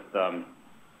Midwest with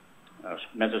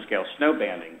mesoscale snow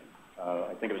banding.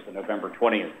 I think it was the November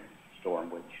 20th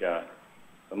storm, which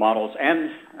the models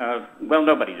and,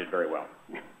 nobody did very well.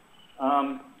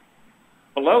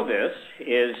 Below this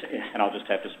is, and I'll just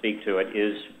have to speak to it,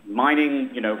 is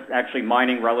mining, actually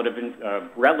mining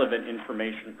relevant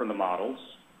information from the models,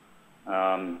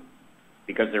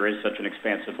 because there is such an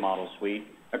expansive model suite.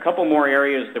 A couple more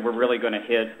areas that we're really going to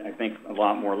hit, I think, a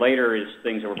lot more later is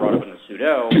things that were brought up in the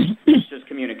pseudo. It's just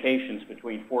communications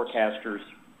between forecasters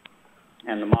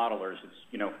and the modelers.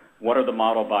 It's, what are the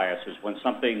model biases? When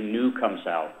something new comes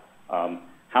out,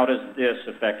 how does this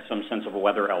affect some sense of a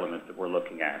weather element that we're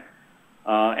looking at?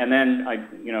 And then,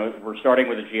 we're starting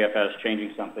with a GFS,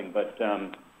 changing something, but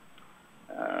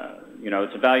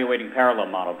it's evaluating parallel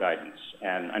model guidance.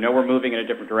 And I know we're moving in a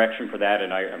different direction for that,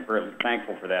 and I'm very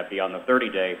thankful for that beyond the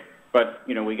 30-day. But,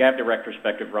 we have the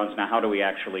retrospective runs. Now, how do we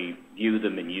actually view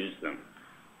them and use them?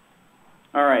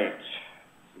 All right. Let's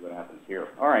see what happens here.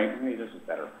 All right. Maybe this is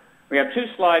better. We have two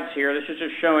slides here. This is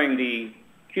just showing the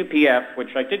QPF,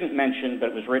 which I didn't mention, but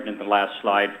it was written in the last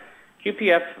slide.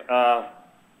 QPF,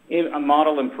 a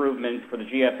model improvement for the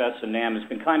GFS and NAM has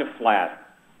been kind of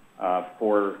flat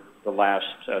for the last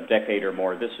decade or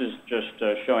more. This is just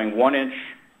showing 1-inch,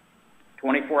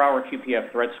 24-hour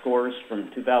QPF threat scores from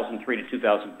 2003 to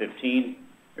 2015.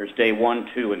 There's day 1,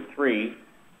 2, and 3,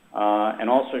 and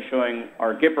also showing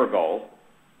our Gipper goal.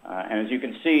 And as you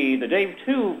can see, the day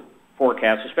 2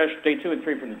 forecast, especially day 2 and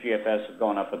 3 from the GFS, have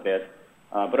gone up a bit.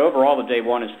 But overall, the day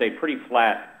 1 has stayed pretty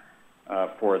flat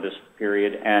for this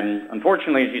period. And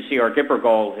unfortunately, as you see, our Gipper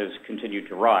goal has continued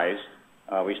to rise.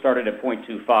 We started at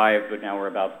 0.25, but now we're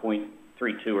about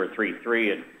 0.32 or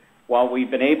 0.33. And while we've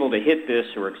been able to hit this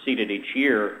or exceed it each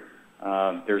year,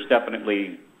 there's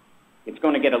definitely, it's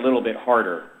going to get a little bit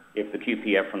harder if the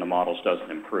QPF from the models doesn't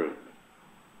improve.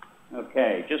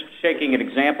 Okay, just taking an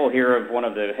example here of one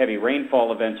of the heavy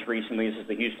rainfall events recently. This is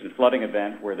the Houston flooding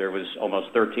event where there was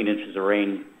almost 13 inches of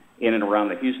rain in and around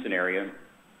the Houston area.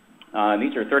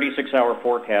 These are 36-hour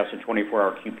forecasts and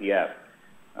 24-hour QPF.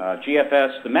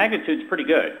 GFS, the magnitude's pretty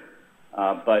good,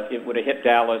 but it would have hit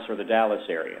Dallas or the Dallas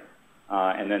area.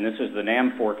 And then this is the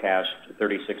NAM forecast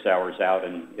 36 hours out,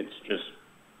 and it's just,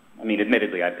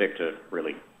 admittedly, I picked a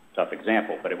really tough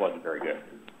example, but it wasn't very good.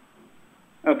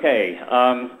 Okay,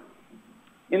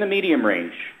 in the medium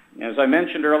range, as I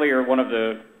mentioned earlier, one of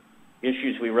the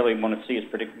issues we really want to see is,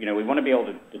 we want to be able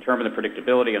to determine the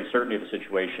predictability and certainty of the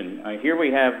situation. Here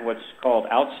we have what's called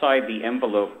outside the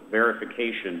envelope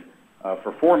verification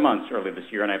for 4 months earlier this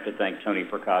year, and I have to thank Tony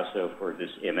Picasso for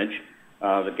this image.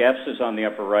 The GEFS is on the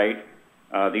upper right,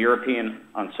 the European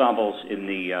ensembles in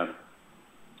the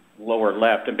lower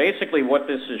left. And basically what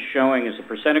this is showing is a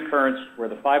percent occurrence where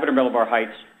the 500 millibar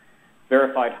heights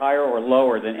verified higher or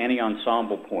lower than any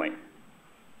ensemble point.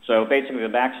 So basically the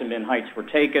max and min heights were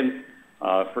taken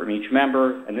from each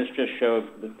member, and this just showed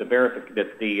that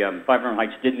the 500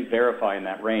 heights didn't verify in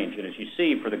that range. And as you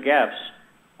see, for the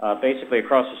GEFS, basically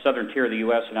across the southern tier of the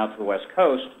U.S. and out to the west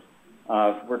coast,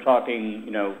 we're talking,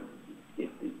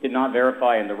 it did not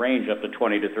verify in the range up to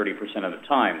 20 to 30% of the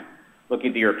time. Looking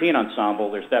at the European ensemble,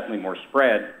 there's definitely more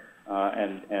spread,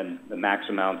 and the max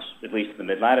amounts, at least in the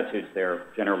mid-latitudes there,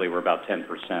 generally were about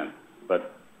 10%.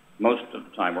 But most of the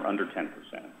time we're under 10%.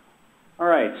 All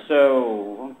right,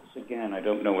 so once again, I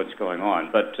don't know what's going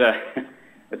on, but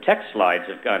the text slides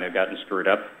have kind of gotten screwed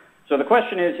up. So the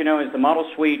question is, is the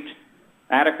model suite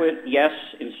adequate? Yes,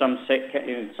 in some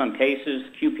cases.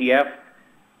 QPF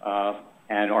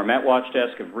and our MetWatch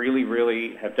desk have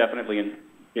have definitely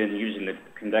been using the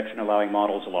convection allowing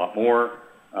models a lot more,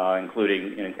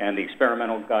 including and the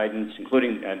experimental guidance,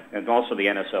 including and also the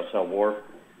NSSL WARP.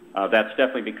 That's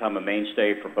definitely become a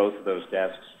mainstay for both of those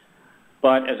desks.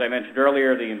 But as I mentioned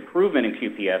earlier, the improvement in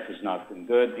QPF has not been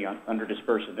good. The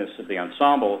underdispersiveness of the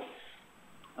ensemble.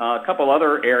 A couple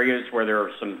other areas where there are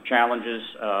some challenges.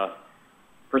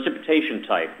 Precipitation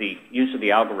type, the use of the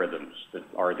algorithms that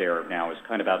are there now is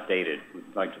kind of outdated. We'd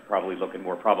like to probably look at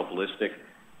more probabilistic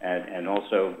and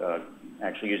also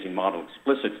actually using model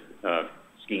explicit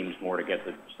schemes more to get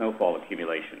the snowfall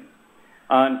accumulation.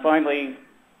 And finally,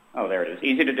 there it is,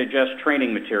 easy to digest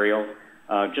training material.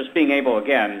 Just being able,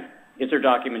 again, is there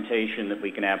documentation that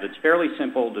we can have that's fairly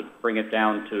simple to bring it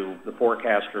down to the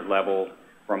forecaster level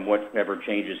from whatever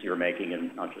changes you're making,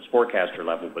 and not just forecaster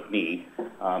level, but me.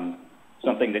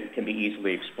 Something that can be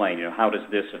easily explained. How does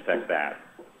this affect that?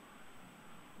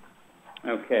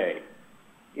 Okay.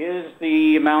 Is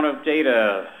the amount of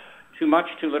data too much,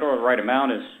 too little, or the right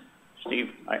amount?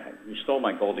 Steve, you stole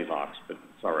my Goldilocks, but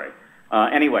it's all right.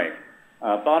 Anyway,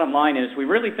 bottom line is we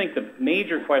really think the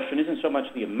major question isn't so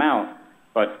much the amount,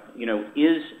 but,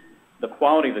 is the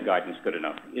quality of the guidance good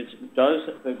enough? Does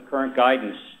the current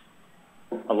guidance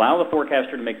allow the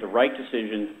forecaster to make the right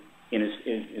decision in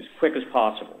as quick as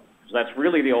possible? So that's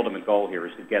really the ultimate goal here,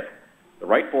 is to get the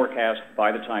right forecast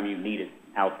by the time you need it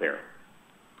out there.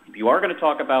 If you are going to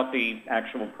talk about the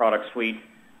actual product suite,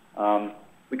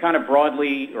 we kind of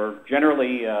broadly or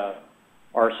generally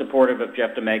are supportive of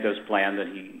Jeff D'Amego's plan that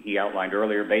he outlined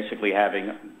earlier, basically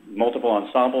having multiple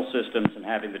ensemble systems and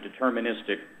having the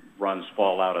deterministic runs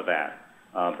fall out of that.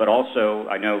 But also,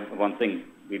 I know one thing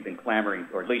we've been clamoring,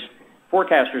 or at least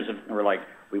forecasters were like,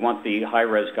 we want the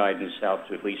high-res guidance out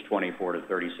to at least 24 to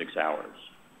 36 hours.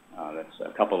 That's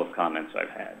a couple of comments I've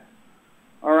had.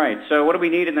 All right. right, so what do we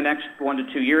need in the next 1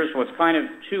 to 2 years? Well, it's kind of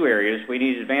two areas. We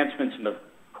need advancements in the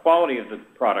quality of the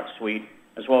product suite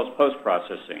as well as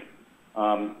post-processing.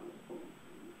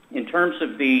 In terms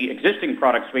of the existing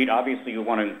product suite, obviously you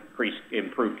want to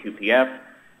improve QPF.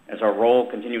 As our role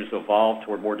continues to evolve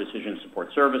toward more decision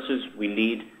support services, we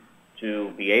need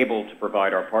to be able to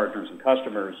provide our partners and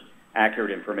customers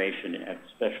accurate information,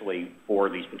 especially for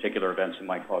these particular events that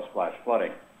might cause flash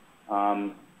flooding.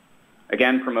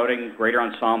 Again, promoting greater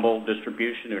ensemble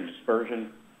distribution or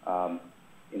dispersion.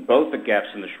 In both the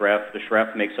GEPS and the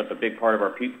SHREF makes up a big part of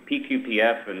our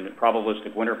PQPF and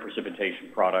probabilistic winter precipitation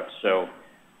products. So,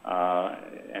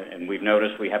 and we've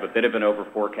noticed we have a bit of an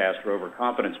over-forecast or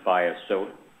over-confidence bias. So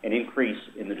an increase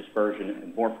in the dispersion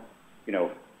and more,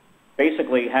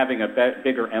 basically having a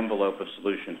bigger envelope of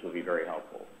solutions would be very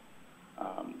helpful.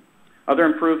 Other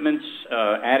improvements,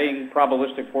 adding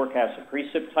probabilistic forecasts of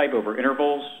precip type over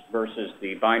intervals versus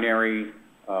the binary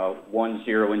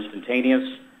 1-0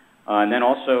 instantaneous. And then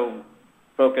also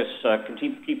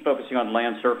keep focusing on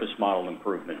land surface model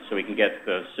improvements so we can get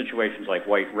situations like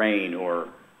white rain or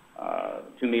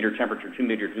 2-meter temperature,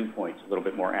 2-meter dew points a little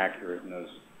bit more accurate in those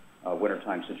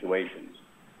wintertime situations.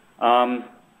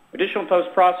 Additional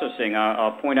post-processing,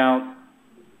 I'll point out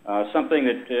something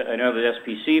that I know that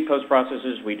SPC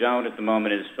post-processes, we don't at the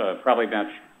moment, is probably about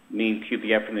mean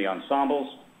QPF from the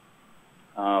ensembles.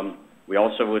 We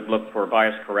also would look for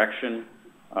bias correction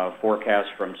forecasts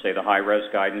from, say, the high-res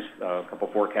guidance. A couple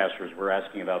forecasters were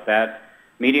asking about that.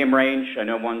 Medium range, I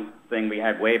know one thing we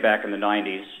had way back in the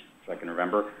 90s, which I can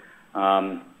remember,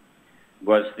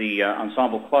 was the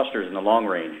ensemble clusters in the long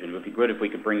range, and it would be good if we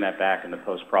could bring that back in the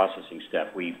post-processing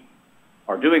step. We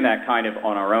are doing that kind of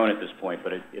on our own at this point,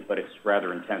 but it's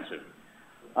rather intensive.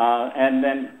 And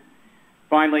then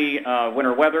finally,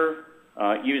 winter weather,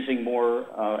 using more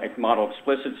model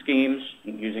explicit schemes,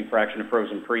 using fraction of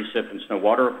frozen precip and snow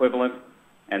water equivalent,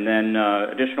 and then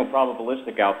additional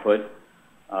probabilistic output,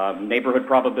 neighborhood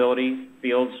probability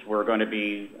fields. We're going to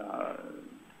be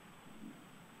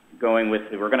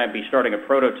we're going to be starting a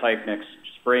prototype next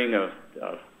spring of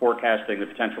forecasting the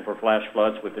potential for flash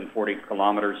floods within 40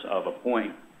 kilometers of a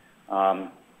point.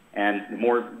 And the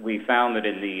more we found that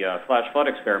in the flash flood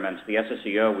experiments, the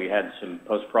SSEO, we had some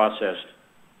post-processed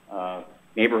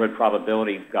neighborhood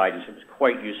probability guidance that was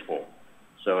quite useful.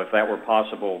 So if that were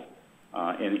possible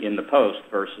in the post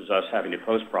versus us having to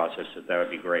post-process it, that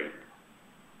would be great.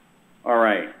 All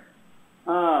right.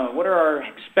 What are our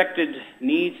expected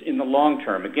needs in the long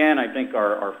term? Again, I think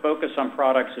our focus on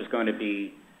products is going to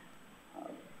be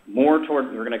more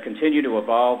toward, we're going to continue to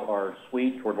evolve our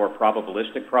suite toward more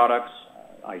probabilistic products.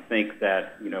 I think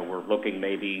that, we're looking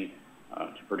maybe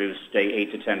to produce day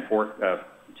 8 to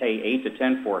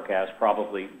 10 forecasts,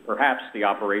 probably, perhaps the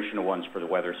operational ones for the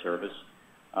Weather Service.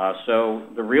 So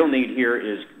the real need here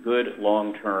is good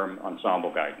long-term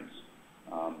ensemble guidance.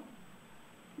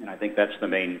 And I think that's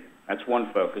that's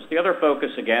one focus. The other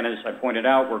focus, again, as I pointed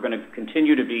out, we're going to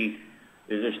continue to be,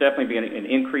 there's definitely be an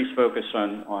increased focus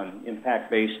on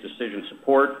impact-based decision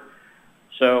support.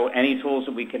 So any tools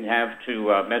that we can have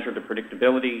to measure the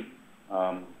predictability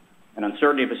and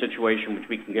uncertainty of a situation which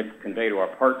we can convey to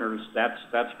our partners, that's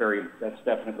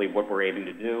definitely what we're aiming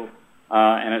to do.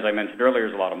 And as I mentioned earlier,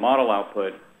 there's a lot of model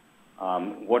output.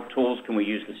 What tools can we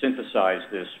use to synthesize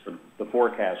this for the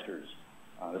forecasters?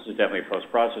 This is definitely a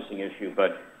post-processing issue,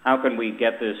 but how can we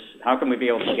get this? How can we be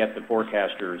able to get the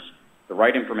forecasters the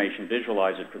right information,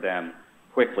 visualize it for them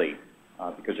quickly?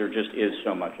 Because there just is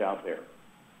so much out there.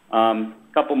 A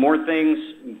couple more things,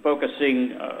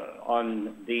 focusing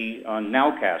on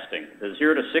nowcasting, the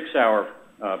 0 to 6 hour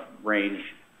range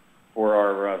for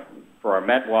our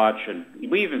Met Watch, and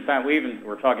we even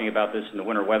were talking about this in the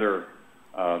winter weather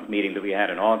meeting that we had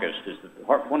in August. Is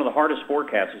that one of the hardest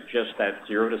forecasts is just that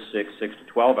 0 to 6, 6 to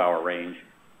 12 hour range,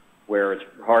 where it's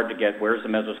hard to get. Where's the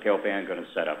mesoscale band going to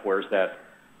set up? Where's that?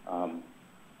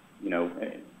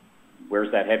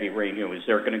 Where's that heavy rain? Is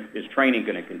training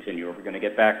going to continue? Are we going to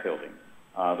get backbuilding?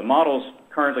 The models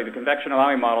currently, the convection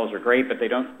allowing models are great, but they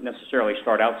don't necessarily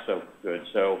start out so good.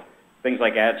 So things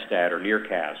like AdStat or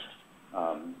Nearcast,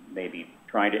 maybe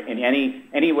trying to in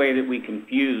any way that we can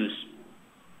fuse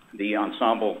the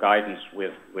ensemble guidance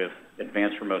with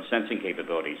advanced remote sensing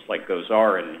capabilities like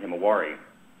GOZAR and Himawari.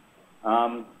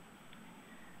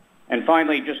 And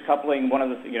finally, just coupling one of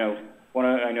the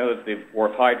I know that the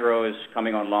Wharf Hydro is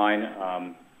coming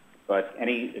online, but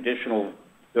any additional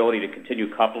ability to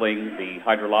continue coupling the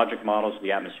hydrologic models,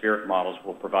 the atmospheric models,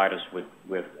 will provide us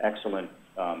with excellent,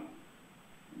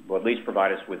 will at least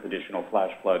provide us with additional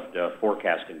flash flood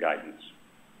forecasting guidance.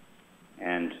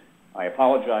 And I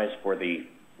apologize for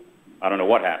I don't know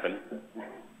what happened.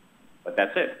 But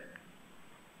that's it.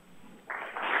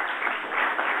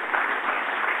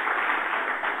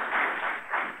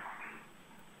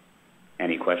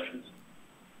 Any questions?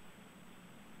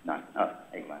 None. Oh,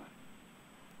 hey, Glenn.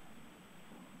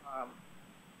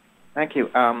 Thank you.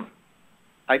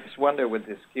 I just wonder with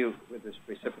this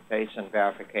precipitation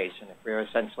verification, if we're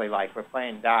essentially like we're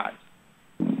playing darts,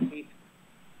 keep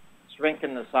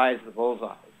shrinking the size of the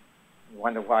bullseye. You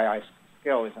wonder why our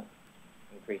skill isn't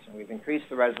increasing. We've increased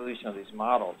the resolution of these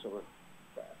models, so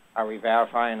are we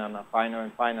verifying on a finer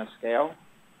and finer scale?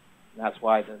 And that's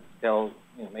why the skill,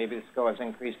 maybe the skill has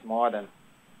increased more than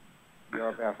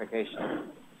your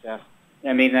verification suggests.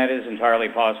 I mean, that is entirely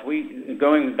possible.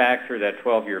 Going back through that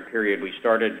 12-year period, we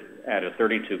started at a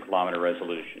 32-kilometer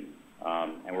resolution,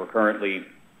 and we're currently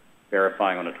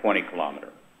verifying on a 20-kilometer.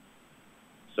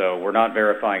 So we're not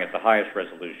verifying at the highest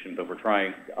resolution, but we're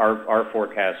trying. Our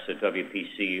forecasts at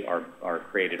WPC are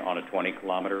created on a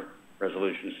 20-kilometer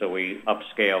resolution, so we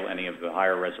upscale any of the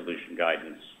higher resolution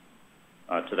guidance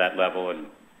to that level, and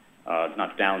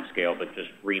not downscale, but just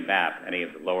remap any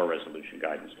of the lower resolution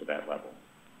guidance to that level.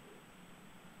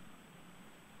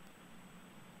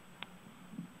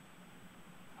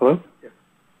 Hello?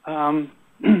 I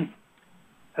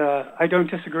don't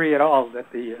disagree at all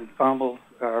that the ensembles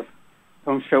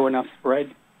don't show enough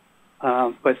spread,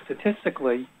 but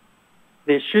statistically,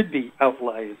 there should be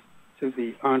outliers to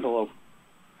the envelope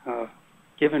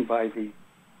given by the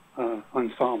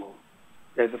ensemble.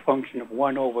 There's a function of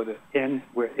 1 over the n,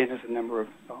 where n is the number of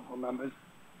ensemble members.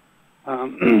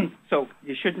 So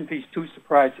you shouldn't be too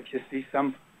surprised if you see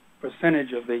some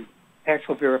percentage of the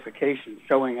actual verification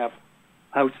showing up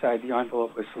outside the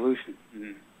envelope of solution.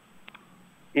 Mm-hmm.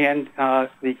 And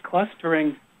the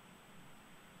clustering,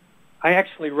 I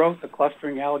actually wrote the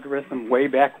clustering algorithm way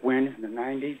back when, in the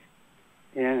 90s,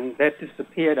 and that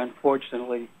disappeared,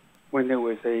 unfortunately, when there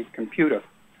was a computer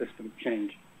system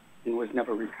change and was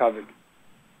never recovered.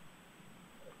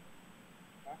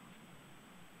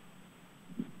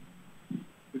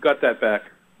 We got that back.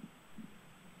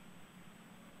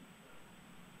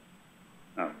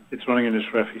 Oh. It's running in his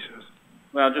ref, he says.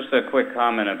 Well, just a quick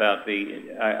comment about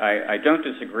I don't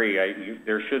disagree.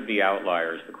 There should be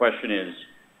outliers. The question is,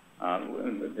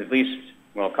 at least,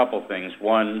 well, a couple things.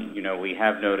 One, we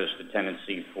have noticed a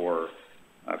tendency for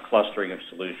clustering of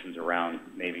solutions around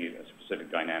maybe a specific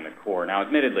dynamic core. Now,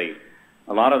 admittedly,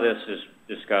 a lot of this is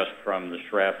discussed from the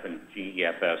SREF and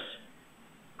GEFS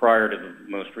prior to the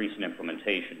most recent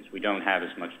implementations. We don't have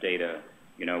as much data,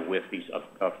 with these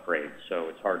upgrades, so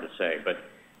it's hard to say. But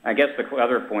I guess the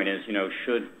other point is,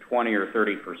 should 20 or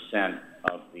 30%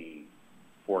 of the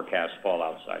forecast fall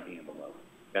outside the envelope?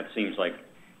 That seems like,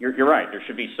 you're right, there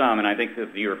should be some, and I think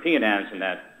that the European ads in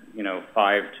that,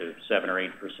 5 to 7 or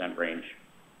 8% range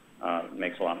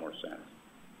makes a lot more sense.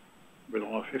 But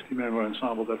on a 50-member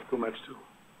ensemble, that's too much too.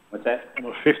 What's that? On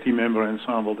a 50-member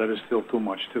ensemble, that is still too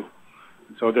much too.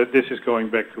 And so this is going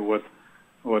back to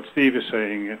what Steve is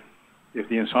saying. If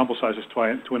the ensemble size is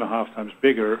 2.5 times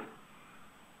bigger,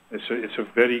 it's a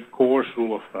very coarse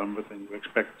rule of thumb, but then you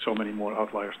expect so many more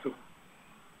outliers too.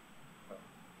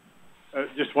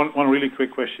 Just one really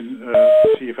quick question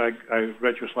to see if I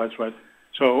read your slides right.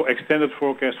 So extended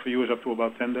forecast for you is up to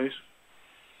about 10 days?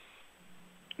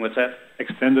 What's that?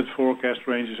 Extended forecast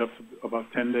range is up to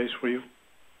about 10 days for you?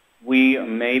 We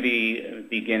may be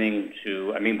beginning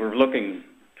to, we're looking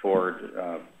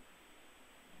toward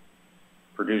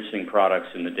producing products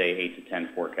in the day 8 to 10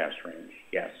 forecast range,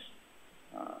 yes.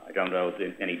 I don't know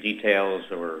any details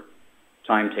or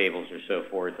timetables or so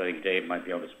forth. I think Dave might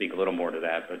be able to speak a little more to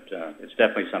that, but it's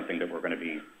definitely something that we're going to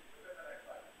be.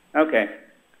 Okay,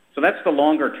 so that's the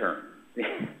longer term.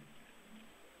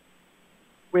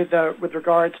 With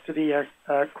regards to the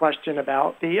question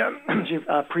about the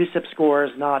precip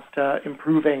scores not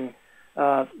improving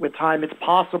with time, it's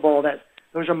possible that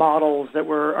those are models that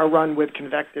are run with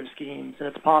convective schemes, and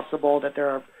it's possible that there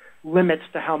are limits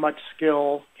to how much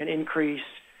skill can increase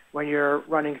when you're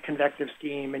running a convective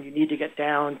scheme, and you need to get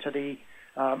down to the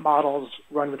models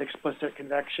run with explicit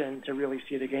convection to really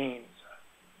see the gains.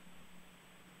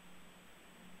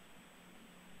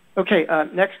 Okay,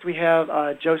 next we have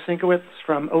Joe Sinkowitz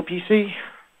from OPC.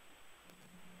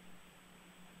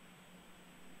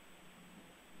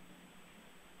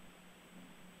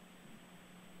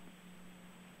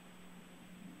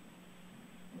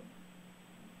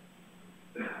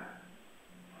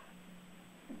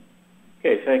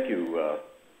 Okay, thank you.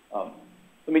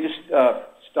 Let me just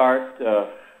start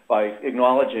by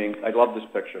acknowledging, I love this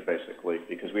picture basically,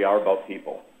 because we are about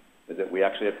people. That we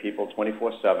actually have people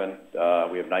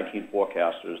 24/7. We have 19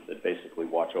 forecasters that basically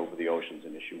watch over the oceans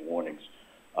and issue warnings.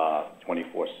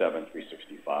 24/7,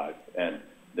 365, and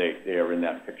they are in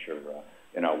that picture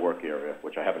in our work area,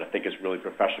 which I happen to think is really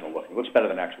professional looking. It looks better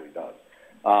than it actually does.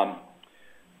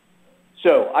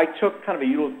 So I took kind of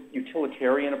a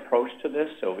utilitarian approach to this,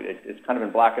 so it's kind of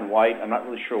in black and white. I'm not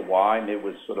really sure why. Maybe it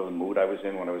was sort of the mood I was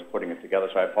in when I was putting it together,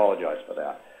 so I apologize for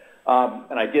that.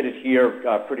 And I did it here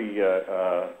pretty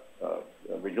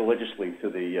religiously to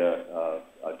the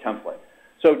template.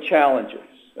 So challenges,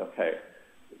 okay.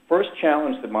 First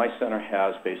challenge that my center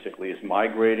has basically is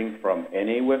migrating from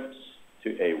NAWIPS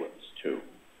to AWIPS 2.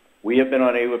 We have been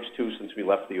on AWIPS 2 since we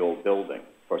left the old building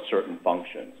for certain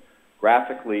functions.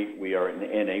 Graphically, we are in the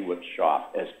NAWIPS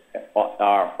shop, as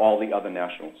are all the other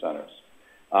national centers.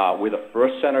 We're the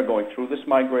first center going through this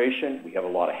migration. We have a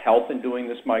lot of help in doing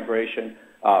this migration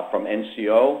from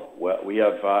NCO. We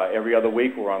have every other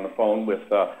week we're on the phone with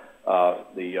the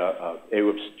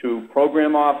AWIPS 2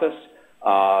 program office.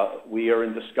 We are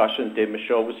in discussion. Dave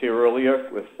Michaud was here earlier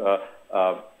with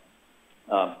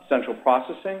central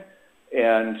processing,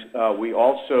 and we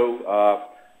also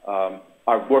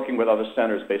are working with other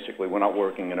centers. Basically, we're not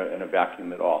working in a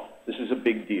vacuum at all. This is a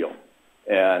big deal,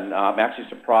 and I'm actually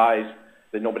surprised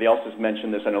that nobody else has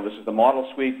mentioned this. I know this is the model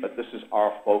suite, but this is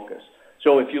our focus.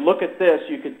 So if you look at this,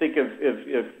 you could think of,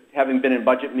 if having been in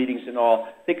budget meetings and all,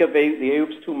 think of the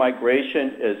AWIPS 2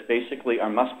 migration as basically our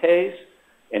must-pays,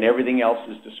 and everything else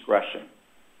is discretion.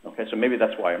 Okay, so maybe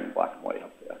that's why I'm in black and white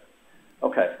up there.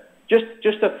 Okay,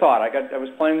 just a thought. I was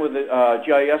playing with the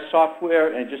GIS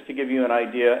software, and just to give you an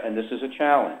idea, and this is a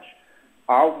challenge,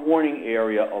 our warning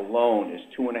area alone is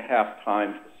 2.5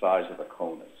 times the size of the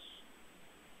CONUS.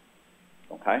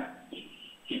 Okay?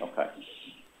 Okay.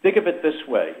 Think of it this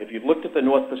way. If you've looked at the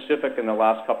North Pacific in the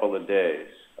last couple of days,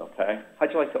 okay,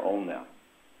 how'd you like to own that?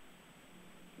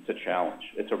 It's a challenge.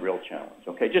 It's a real challenge,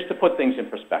 okay? Just to put things in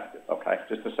perspective, okay?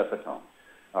 Just to set the tone.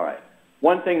 All right.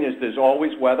 One thing is there's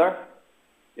always weather.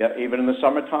 Yeah, even in the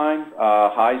summertime,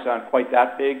 highs aren't quite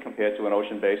that big compared to an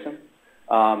ocean basin.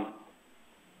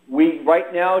 We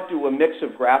right now do a mix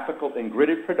of graphical and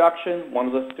gridded production. One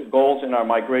of the goals in our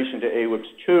migration to AWIPS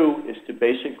 2 is to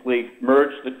basically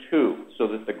merge the two so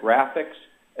that the graphics,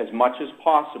 as much as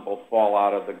possible, fall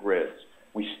out of the grids.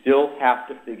 We still have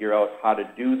to figure out how to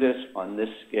do this on this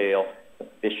scale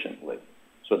efficiently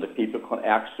so that people can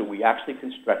so we actually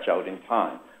can stretch out in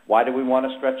time. Why do we want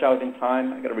to stretch out in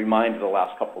time? I got to remind you the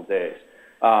last couple of days.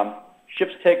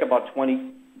 Ships take about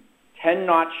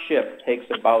 10-knot ship takes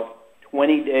about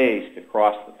 20 days to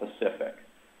cross the Pacific.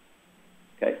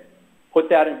 Okay, put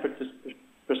that in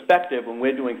perspective when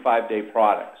we're doing 5-day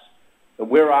products. So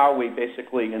where are we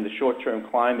basically in the short-term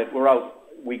climate? We're out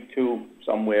week 2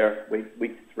 somewhere,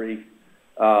 week 3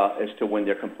 as to when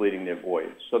they're completing their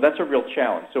voyage. So that's a real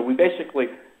challenge. So we basically,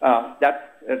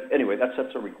 anyway, that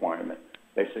sets a requirement,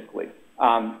 basically.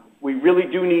 We really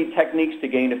do need techniques to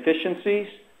gain efficiencies,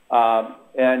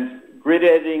 and grid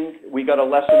editing, we got a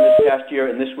lesson this past year,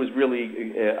 and this was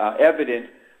really evident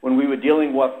when we were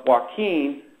dealing with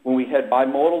Joaquin, when we had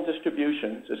bimodal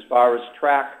distributions as far as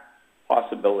track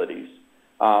possibilities.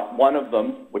 One of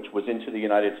them, which was into the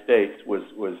United States, was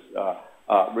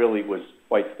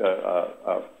quite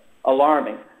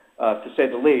alarming, to say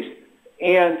the least.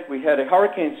 And we had a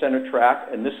hurricane center track,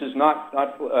 and this is not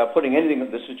putting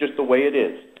anything, this is just the way it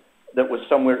is, that was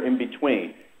somewhere in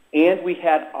between. And we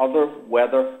had other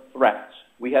weather threats.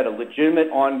 We had a legitimate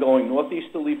ongoing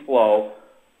northeasterly flow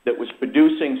that was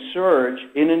producing surge,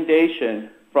 inundation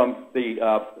from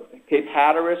the Cape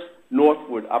Hatteras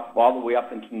northward up all the way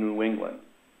up into New England.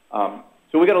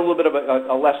 So we got a little bit of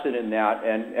a lesson in that,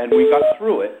 and we got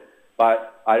through it,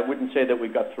 but I wouldn't say that we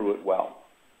got through it well.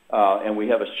 And we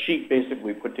have a sheet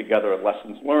basically put together of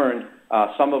lessons learned,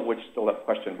 some of which still have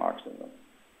question marks in them.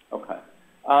 Okay.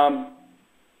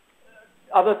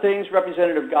 Other things,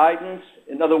 representative guidance.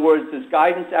 In other words, does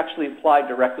guidance actually apply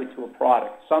directly to a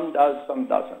product? Some does, some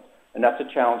doesn't. And that's a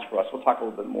challenge for us. We'll talk a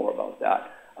little bit more about that.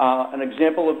 An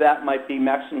example of that might be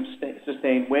maximum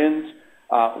sustained winds.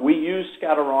 We use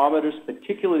scatterometers,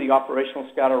 particularly the operational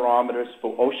scatterometers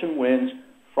for ocean winds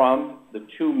from the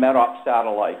 2 MEDOP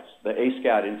satellites, the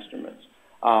ASCAT instruments.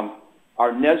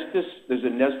 Our NESDIS, there's a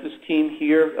NESDIS team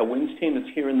here, a winds team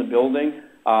that's here in the building.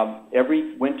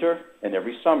 Every winter and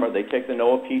every summer, they take the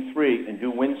NOAA P3 and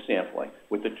do wind sampling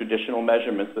with the traditional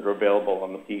measurements that are available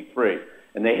on the P3.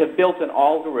 And they have built an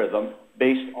algorithm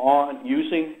based on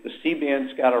using the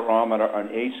C-band scatterometer on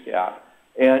ASCAT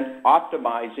and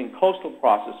optimizing coastal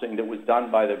processing that was done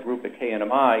by the group at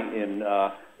KNMI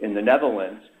in the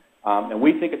Netherlands. And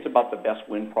we think it's about the best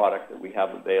wind product that we have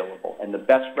available and the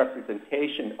best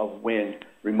representation of wind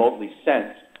remotely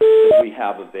sensed that we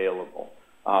have available.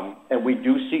 And we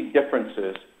do see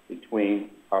differences between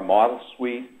our model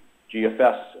suite,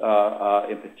 GFS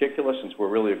in particular, since we're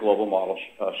really a global model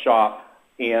shop,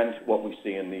 and what we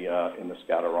see in the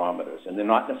scatterometers. And they're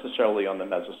not necessarily on the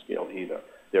mesoscale either.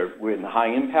 We're in the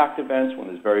high impact events when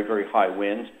there's very, very high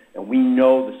winds, and we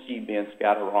know the C-band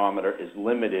scatterometer is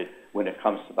limited when it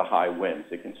comes to the high winds.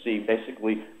 It can see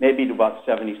basically maybe to about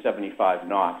 70, 75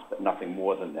 knots, but nothing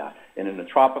more than that. And in a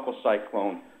tropical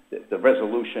cyclone, the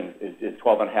resolution is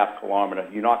 12.5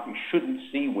 kilometers. You shouldn't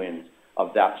see winds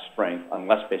of that strength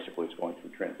unless basically it's going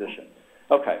through transition.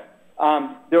 Okay.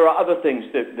 There are other things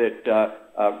that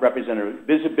represent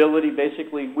visibility.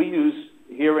 Basically, we use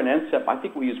here in NCEP, I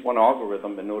think we use one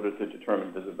algorithm in order to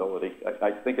determine visibility.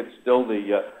 I think it's still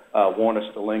the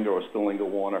Warner-Stillinger or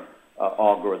Stillinger-Warner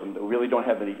algorithm. We really don't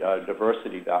have any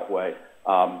diversity that way.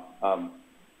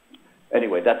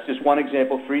 Anyway, that's just one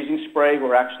example. Freezing spray,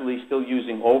 we're actually still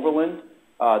using Overland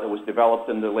that was developed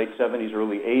in the late 70s,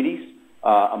 early 80s,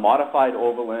 a modified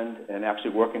Overland, and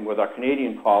actually working with our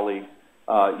Canadian colleagues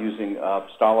using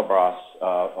Stahlebras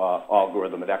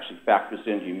algorithm. It actually factors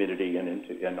in humidity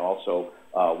and also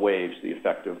waves, the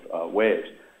effective waves.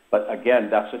 But again,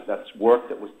 that's work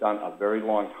that was done a very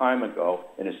long time ago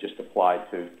and is just applied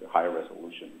to higher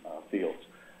resolution fields.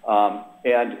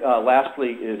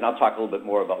 Lastly, and I'll talk a little bit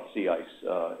more about sea ice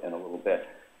in a little bit.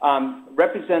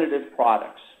 Representative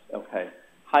products, okay,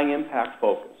 high impact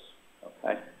focus,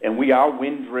 okay, and we are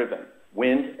wind driven,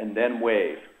 wind and then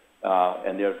wave,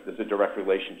 and there's a direct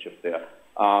relationship there.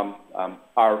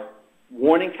 Our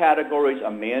warning categories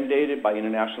are mandated by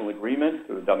international agreement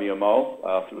through the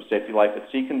WMO, through the Safety Life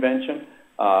at Sea Convention,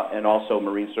 and also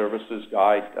Marine Services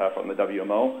Guide from the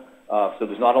WMO. So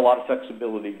there's not a lot of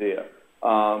flexibility there.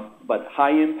 But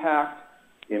high impact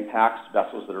impacts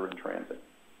vessels that are in transit.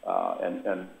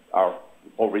 And our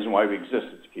whole reason why we exist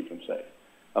is to keep them safe.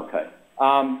 Okay.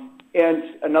 And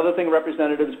another thing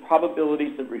representative is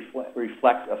probabilities that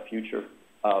reflect a future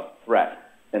threat.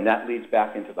 And that leads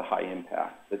back into the high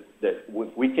impact. That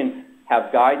we can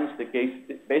have guidance that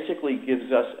basically gives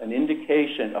us an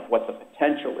indication of what the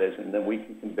potential is, and then we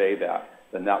can convey that.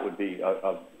 Then that would be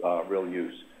of real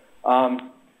use.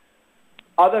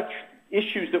 Other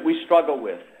issues that we struggle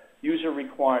with, user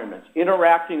requirements.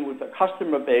 Interacting with a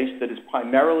customer base that is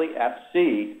primarily at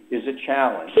sea is a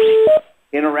challenge.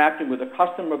 Interacting with a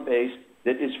customer base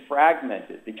that is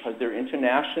fragmented because they're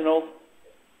international,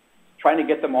 trying to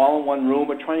get them all in one room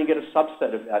or trying to get a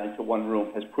subset of that into one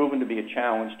room has proven to be a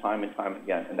challenge time and time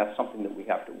again, and that's something that we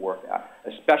have to work at,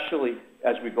 especially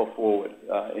as we go forward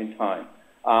in time.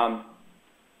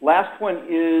 Last one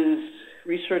is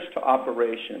research to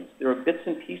operations. There are bits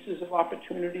and pieces of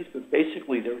opportunities, but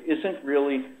basically there isn't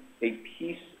really a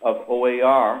piece of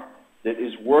OAR that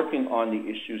is working on the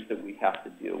issues that we have to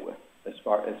deal with as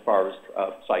far as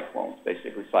cyclones,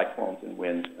 basically cyclones and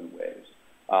winds and waves.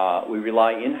 We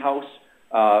rely in-house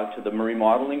to the Marine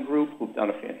Modeling Group, who've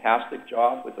done a fantastic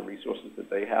job with the resources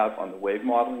that they have on the wave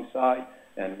modeling side,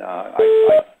 and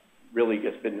really,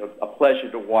 it's been a pleasure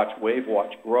to watch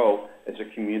WaveWatch grow as a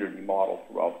community model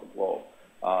throughout the globe,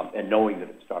 and knowing that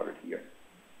it started here.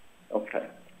 Okay,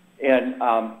 and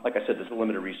like I said, there's a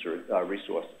limited research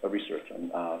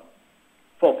on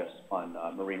focus on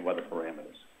marine weather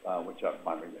parameters, which are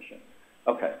primary mission.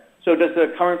 Okay, so does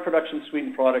the current production suite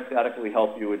and products adequately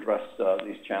help you address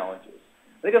these challenges?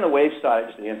 I think on the wave side,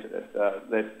 just to answer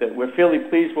that we're fairly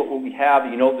pleased with what we have.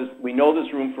 We know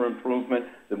there's room for improvement.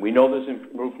 Then we know there's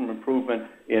room for improvement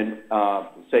in,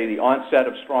 say, the onset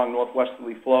of strong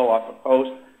northwesterly flow off the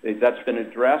coast. That's been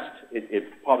addressed. It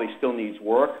probably still needs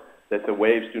work. That the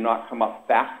waves do not come up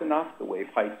fast enough. The wave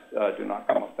heights do not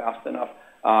come up fast enough.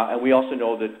 And we also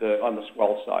know that on the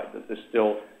swell side, that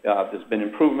there's been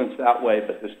improvements that way,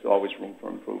 but there's still always room for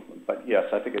improvement. But yes,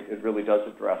 I think it really does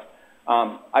address.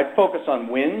 I'd focus on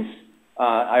winds.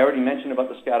 I already mentioned about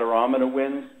the scatterometer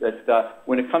winds, that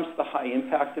when it comes to the high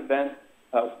impact event,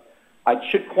 I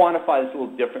should quantify this a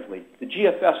little differently. The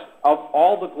GFS, of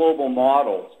all the global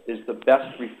models, is the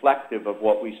best reflective of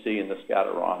what we see in the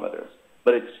scatterometers,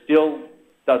 but it still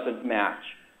doesn't match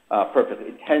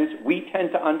perfectly. We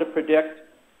tend to underpredict.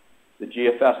 The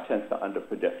GFS tends to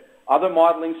underpredict. Other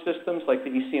modeling systems, like the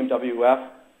ECMWF,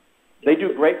 they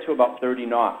do great to about 30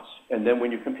 knots. And then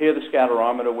when you compare the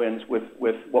scatterometer winds with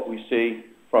what we see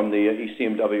from the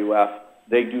ECMWF,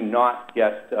 they do not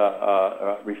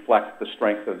reflect the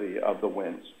strength of the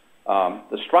winds.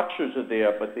 The structures are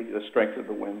there, but the strength of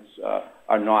the winds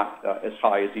are not as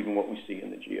high as even what we see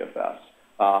in the GFS.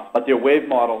 But their wave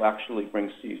model actually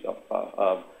brings seas up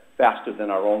faster than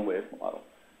our own wave model.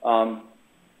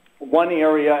 one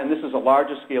area, and this is a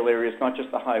larger scale area, it's not just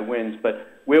the high winds, but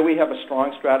where we have a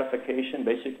strong stratification,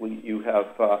 basically you have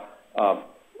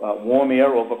warm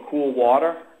air over cool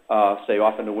water, say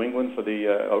off in New England for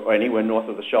or anywhere north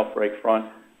of the shelf break front,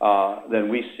 then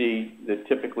we see that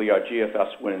typically our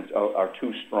GFS winds are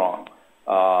too strong.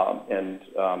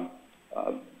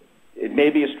 It may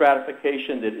be a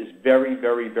stratification that is very,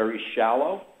 very, very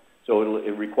shallow, so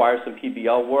it requires some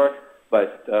PBL work,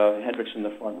 but Hendrick's in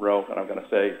the front row, and I'm going to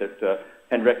say that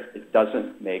Hendrick, it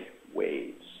doesn't make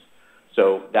waves.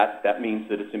 So that means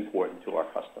that it's important to our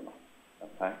customer.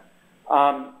 Okay.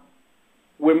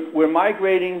 We're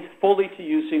migrating fully to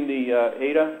using the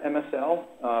ADA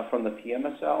MSL from the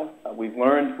PMSL. We've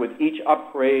learned with each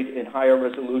upgrade in higher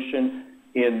resolution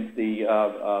in the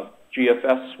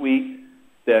GFS suite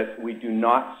that we do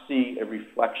not see a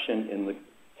reflection in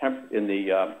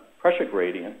the pressure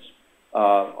gradients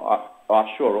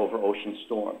offshore over ocean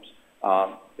storms.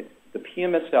 The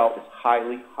PMSL is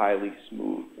highly, highly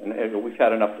smooth, and we've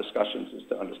had enough discussions as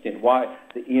to understand why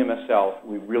the EMSL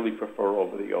we really prefer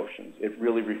over the oceans. It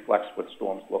really reflects what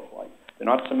storms look like. They're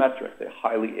not symmetric; they're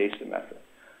highly asymmetric.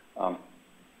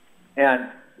 And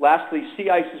lastly, sea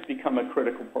ice is becoming a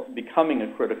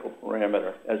critical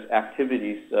parameter as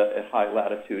activities at high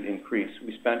latitude increase.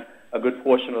 We spent a good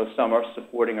portion of the summer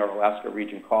supporting our Alaska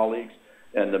region colleagues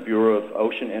and the Bureau of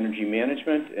Ocean Energy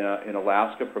Management in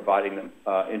Alaska, providing them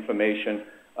information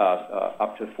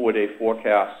up to 4-day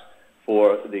forecasts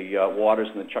for the waters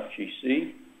in the Chukchi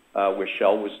Sea, where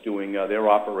Shell was doing their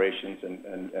operations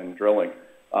and drilling.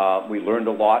 We learned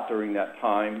a lot during that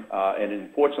time, and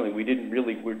unfortunately,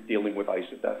 we're dealing with ice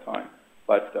at that time,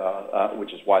 but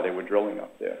which is why they were drilling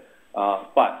up there.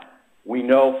 But we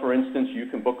know, for instance, you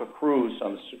can book a cruise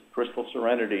on the Crystal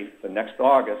Serenity for next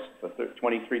August for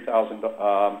 $23,000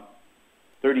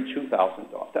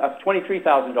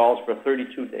 for a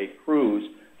 32-day cruise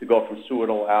to go from Seward,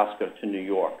 Alaska to New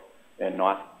York, and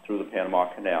not through the Panama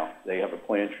Canal. They have a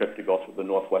planned trip to go through the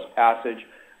Northwest Passage.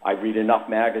 I read enough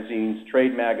magazines,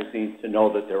 trade magazines, to know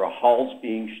that there are hulls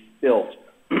being built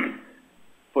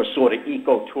for sort of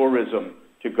ecotourism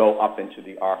to go up into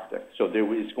the Arctic. So there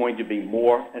is going to be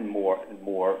more and more and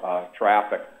more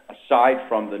traffic, aside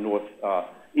from the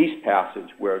Northeast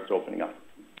Passage where it's opening up.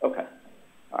 Okay.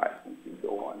 All right, let me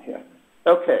go on here.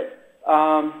 Okay.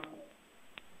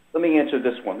 Let me answer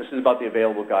this one. This is about the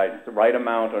available guidance, the right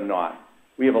amount or not.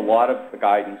 We have a lot of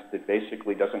guidance that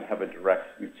basically doesn't have a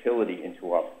direct utility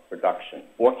into our production.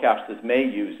 Forecasters may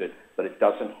use it, but it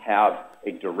doesn't have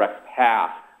a direct path.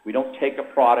 We don't take a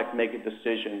product, make a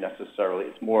decision necessarily.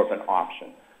 It's more of an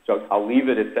option. So I'll leave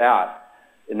it at that.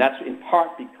 And that's in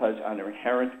part because our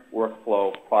inherent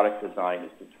workflow product design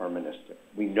is deterministic.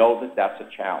 We know that that's a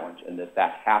challenge and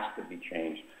that has to be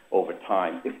changed over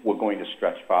time if we're going to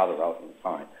stretch farther out in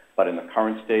time. But in the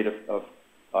current state of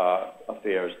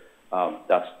affairs,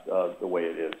 that's the way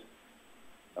it is.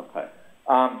 Okay.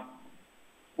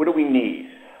 What do we need?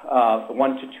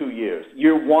 1 to 2 years.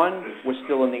 Year one, we're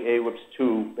still in the AWIPS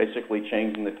 2, basically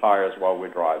changing the tires while we're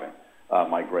driving,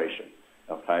 migration.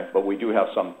 Okay, but we do have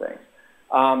some things.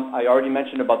 I already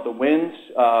mentioned about the winds,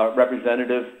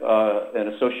 representative and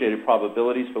associated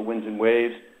probabilities for winds and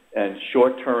waves, and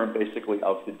short term, basically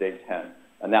out to day 10,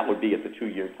 and that would be at the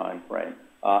 2-year time frame.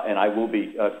 And I will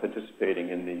be participating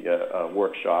in the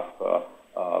workshop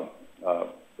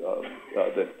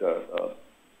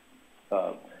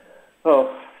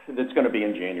that's going to be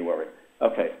in January.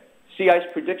 Okay. Sea ice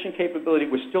prediction capability,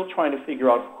 we're still trying to figure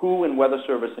out who in Weather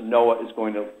Service and NOAA is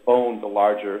going to own the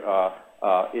larger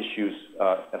issues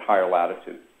at higher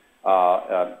latitude.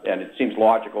 And it seems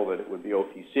logical that it would be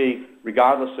OPC.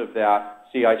 Regardless of that,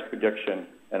 sea ice prediction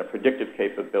and a predictive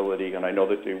capability, and I know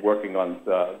that they're working on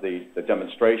the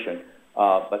demonstration,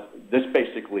 but this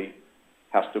basically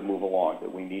has to move along,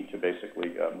 that we need to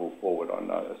basically move forward on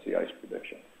sea ice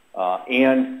prediction.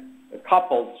 And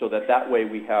coupled so that way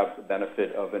we have the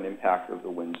benefit of an impact of the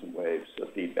winds and waves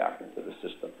feedback into the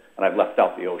system. And I've left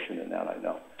out the ocean in that, I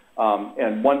know.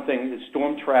 And one thing is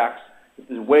storm tracks. If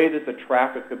there's a way that the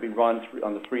traffic could be run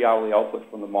on the 3-hourly output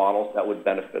from the models, that would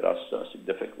benefit us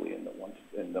significantly in the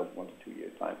 1 to 2 year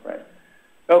time frame.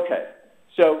 Okay,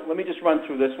 so let me just run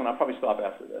through this one. I'll probably stop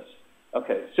after this.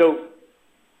 Okay, so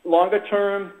longer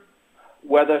term,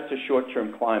 weather to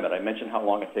short-term climate. I mentioned how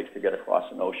long it takes to get across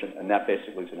an ocean, and that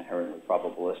basically is inherently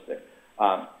probabilistic.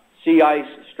 Sea ice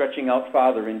stretching out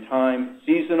farther in time.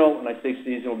 Seasonal, and I say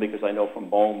seasonal because I know from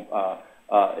BOEM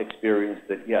experience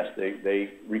that, yes, they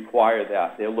require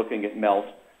that. They're looking at melt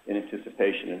in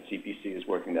anticipation, and CPC is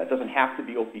working that. It doesn't have to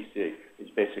be OPC. It's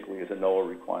basically is a NOAA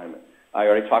requirement. I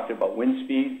already talked about wind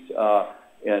speeds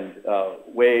and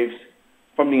waves.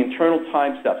 from the internal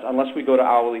time steps, unless we go to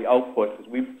hourly output,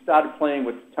 because we've started playing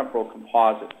with temporal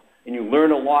composites, and you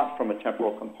learn a lot from a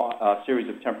series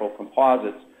of temporal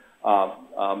composites.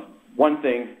 One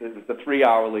thing, the 3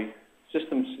 hourly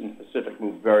systems in the Pacific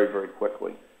move very, very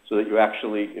quickly, so that you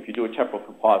actually, if you do a temporal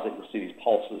composite, you'll see these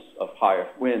pulses of higher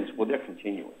winds. Well, they're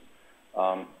continuous.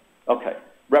 Okay,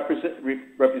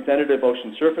 representative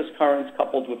ocean surface currents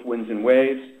coupled with winds and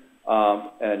waves,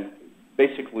 and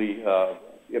basically,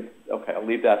 okay, I'll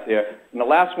leave that there. And the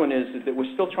last one is that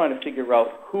we're still trying to figure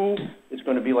out who is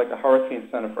going to be like the Hurricane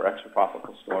Center for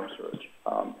extratropical storm surge.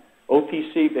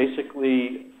 OPC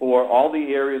basically for all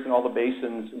the areas and all the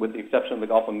basins, with the exception of the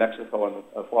Gulf of Mexico and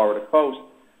the Florida coast,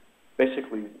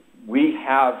 basically we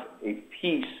have a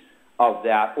piece of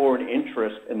that or an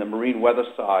interest in the marine weather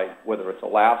side, whether it's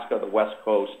Alaska, the West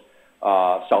Coast,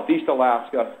 Southeast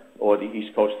Alaska, or the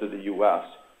East Coast of the U.S.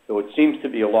 So it seems to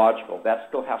be illogical. That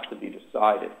still has to be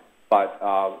decided. But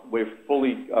we're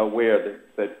fully aware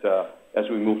that as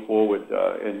we move forward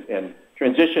and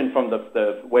transition from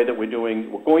the way that we're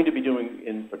going to be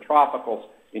doing for tropicals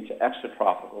into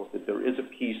extratropicals, that there is a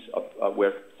piece of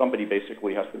where somebody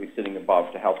basically has to be sitting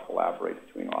above to help collaborate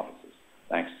between offices.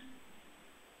 Thanks.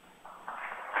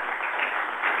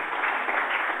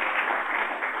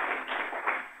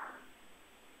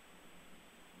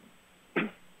 Do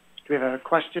we have a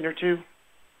question or two?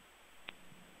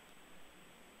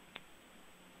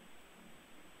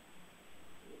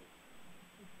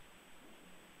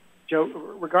 Joe,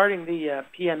 regarding the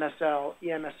PMSL,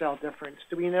 EMSL difference,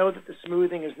 do we know that the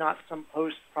smoothing is not some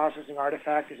post-processing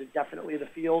artifact? Is it definitely the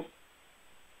field?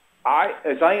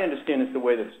 As I understand, it's the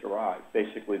way that it's derived,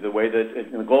 basically, the way that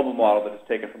in the global model that it's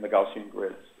taken from the Gaussian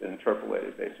grids and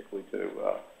interpolated basically to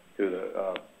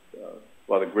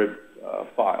the grid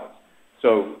files.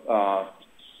 So,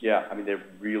 yeah, I mean, they're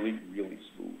really, really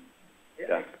smooth.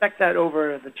 Yeah. I expect that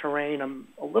over the terrain. I'm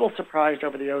a little surprised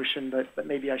over the ocean, but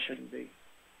maybe I shouldn't be.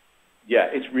 Yeah,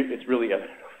 it's really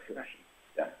evident.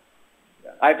 Yeah.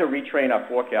 I have to retrain our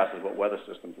forecasters what weather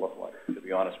systems look like, to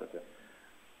be honest with you.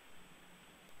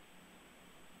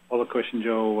 Other question,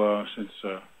 Joe, since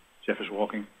Jeff is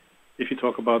walking. If you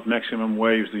talk about maximum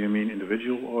waves, do you mean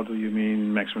individual or do you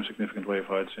mean maximum significant wave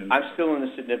heights? I'm still in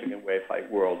the significant wave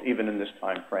height world, even in this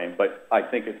time frame. But I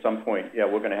think at some point, yeah,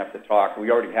 we're going to have to talk.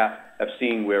 We already have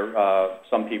seen where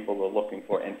some people are looking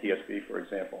for NTSB, for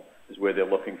example, is where they're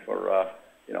looking for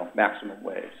maximum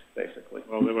waves, basically.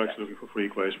 Well, they were actually looking for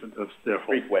freak waves, but that's their fault.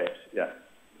 Freak waves, yeah.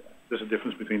 There's a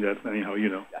difference between that, anyhow, you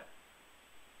know. Yeah.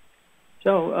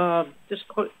 Joe, just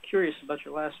curious about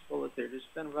your last bullet there. There's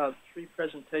been about 3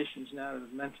 presentations now that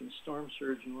have mentioned storm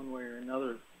surge in one way or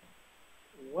another.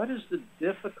 What is the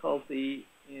difficulty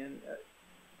in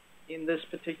this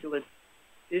particular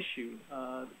issue?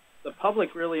 The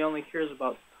public really only cares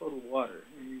about total water.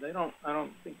 I mean, I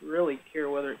don't think really care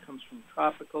whether it comes from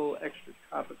tropical,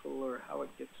 extratropical, or how it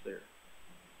gets there.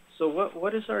 So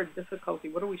what is our difficulty?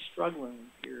 What are we struggling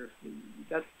with here? You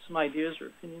got some ideas or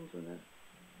opinions on that?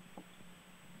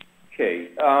 Okay,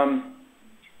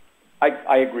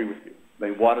 I agree with you. I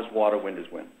mean, water's water, wind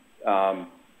is wind.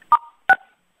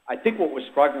 I think what we're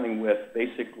struggling with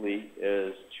basically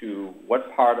is to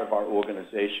what part of our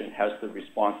organization has the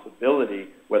responsibility,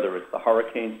 whether it's the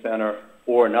Hurricane Center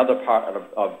or another part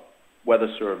of Weather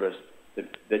Service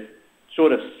that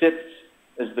sort of sits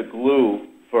as the glue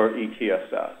for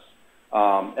ETSS,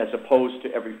 as opposed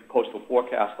to every coastal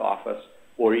forecast office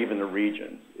or even the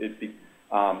regions.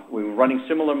 We were running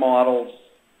similar models,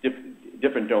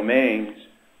 different domains.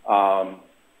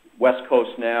 West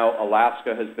Coast now,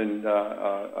 Alaska has been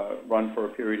run for a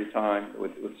period of time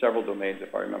with several domains,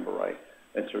 if I remember right,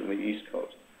 and certainly East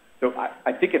Coast. So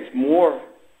I think it's more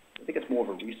of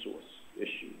a resource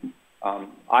issue.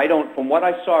 From what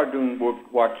I saw doing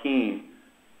Joaquin,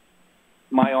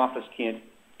 my office can't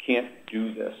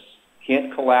do this,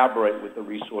 can't collaborate with the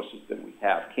resources that we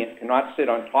have, cannot sit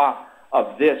on top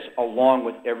of this along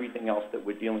with everything else that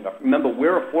we're dealing with. Remember,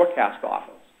 we're a forecast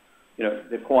office,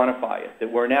 to quantify it, that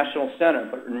we're a national center,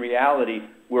 but in reality,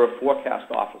 we're a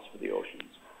forecast office for the oceans.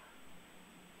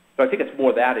 So I think it's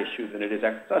more that issue than it is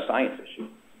a science issue.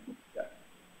 Yeah.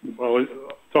 Well,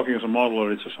 talking as a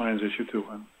modeler, it's a science issue too.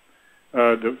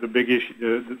 The big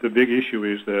issue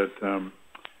is that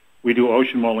we do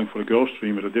ocean modeling for the Gulf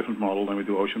Stream at a different model than we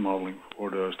do ocean modeling for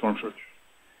the storm surge.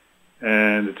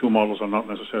 And the two models are not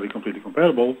necessarily completely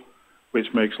compatible,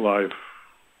 which makes life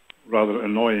rather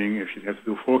annoying if you have to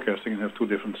do forecasting and have 2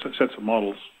 different sets of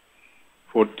models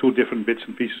for 2 different bits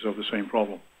and pieces of the same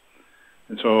problem.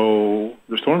 And so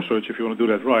the storm surge, if you want to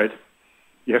do that right,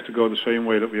 you have to go the same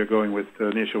way that we are going with the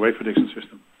nearshore wave prediction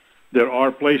system. There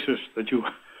are places that you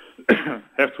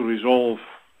have to resolve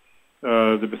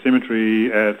the bathymetry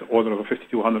at order of a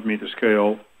 5200 meter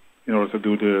scale in order to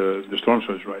do the storm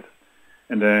surge right.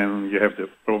 And then you have the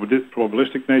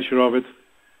probabilistic nature of it,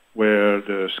 where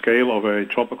the scale of a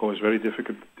tropical is very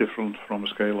different from a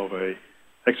scale of a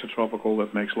extratropical.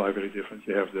 That makes life very different.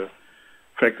 You have the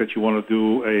fact that you want to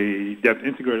do a depth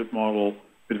integrated model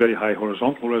with very high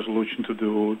horizontal resolution to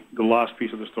do the last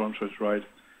piece of the storm surge right.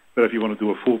 But if you want to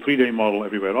do a full 3-day model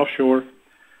everywhere offshore,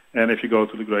 and if you go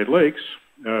to the Great Lakes,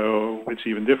 it's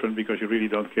even different because you really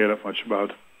don't care that much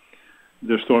about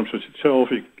the storm surge itself.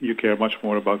 You care much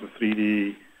more about the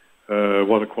 3D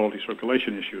water quality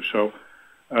circulation issue. So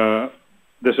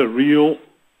there's a real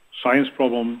science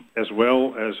problem as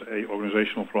well as a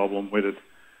organizational problem with it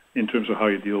in terms of how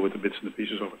you deal with the bits and the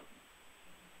pieces of it.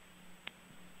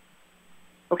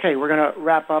 Okay, we're going to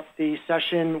wrap up the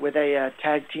session with a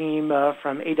tag team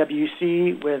from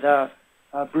AWC with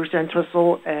Bruce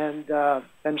Entwistle and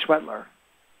Ben Schwetler.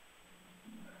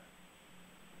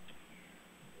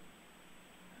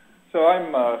 So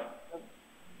I'm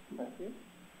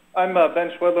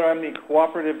Ben Schwedler. I'm the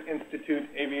Cooperative Institute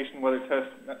Aviation Weather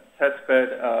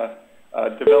Testbed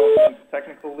Development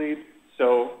Technical Lead.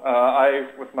 So I,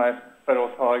 with my federal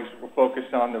colleagues, will focus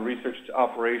on the research to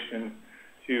operation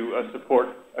to support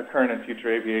current and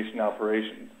future aviation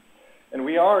operations. And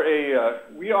we are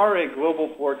a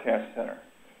global forecast center.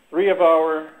 Three of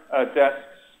our 8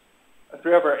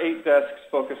 desks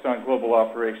focused on global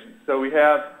operations. So we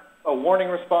have a warning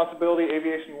responsibility,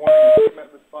 aviation warning equipment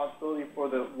responsibility for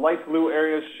the light blue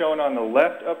areas shown on the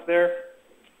left up there.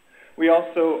 We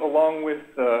also, along with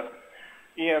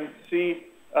EMC,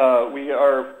 we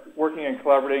are working and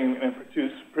collaborating and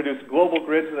produce global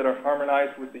grids that are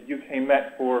harmonized with the UK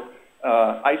Met for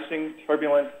icing,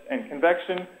 turbulence, and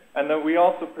convection. And then we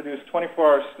also produce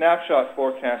 24-hour snapshot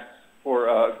forecasts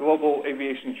for global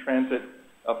aviation transit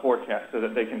forecasts so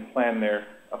that they can plan their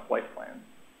flight plans.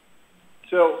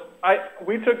 So I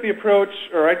took the approach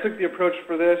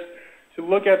for this to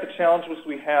look at the challenges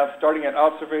we have, starting at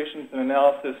observations and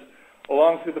analysis,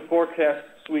 along through the forecast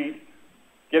suite,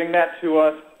 getting that to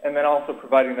us, and then also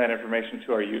providing that information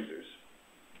to our users.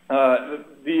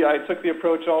 I took the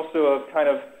approach also of kind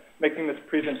of making this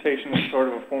presentation as sort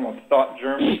of a form of thought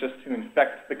germ just to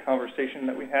infect the conversation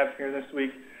that we have here this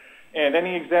week. And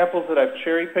any examples that I've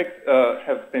cherry-picked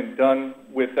have been done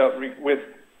without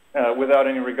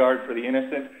any regard for the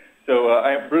innocent. So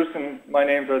Bruce and my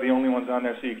names are the only ones on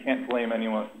there, so you can't blame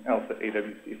anyone else at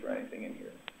AWC for anything in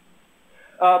here.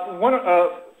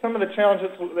 Some of the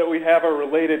challenges that we have are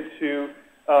related to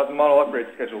the model upgrade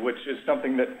schedule, which is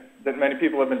something that many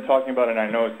people have been talking about, and I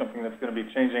know it's something that's going to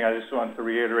be changing. I just want to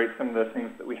reiterate some of the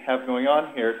things that we have going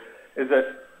on here, is that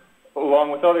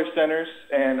along with other centers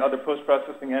and other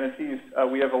post-processing entities,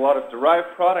 we have a lot of derived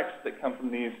products that come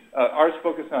from these. Ours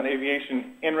focus on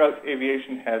aviation, en-route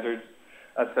aviation hazards,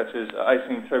 such as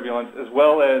icing, turbulence, as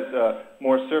well as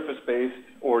more surface-based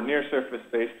or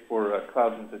near-surface-based for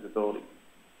clouds and visibility.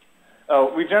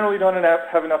 We generally don't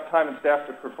have enough time and staff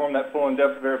to perform that full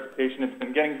in-depth verification. It's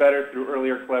been getting better through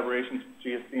earlier collaborations with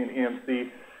GSC and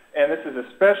EMC, and this is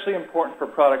especially important for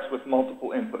products with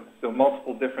multiple inputs, so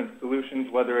multiple different solutions,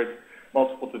 whether it's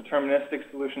multiple deterministic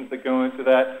solutions that go into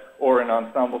that, or an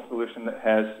ensemble solution that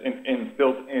has an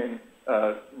built-in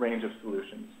range of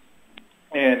solutions.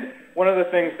 And one of the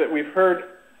things that we've heard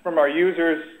from our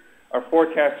users, our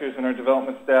forecasters, and our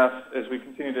development staff as we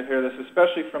continue to hear this,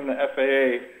 especially from the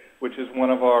FAA, which is one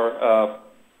of our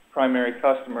primary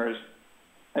customers,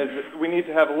 is that we need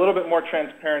to have a little bit more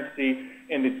transparency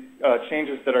in the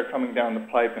changes that are coming down the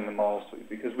pipe in the model suite,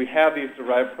 because we have these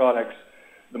derived products.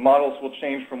 The models will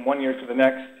change from one year to the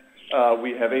next.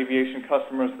 We have aviation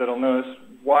customers that will notice,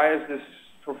 why is this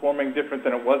performing different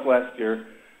than it was last year,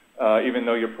 even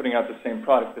though you're putting out the same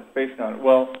product that's based on it?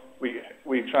 Well,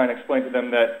 we try and explain to them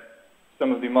that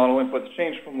some of the model inputs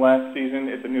changed from last season.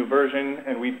 It's a new version,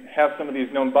 and we have some of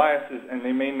these known biases, and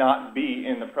they may not be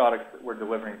in the products that we're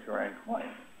delivering to our end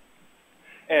clients.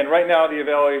 And right now, the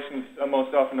evaluations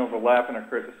most often overlap and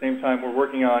occur at the same time. We're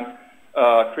working on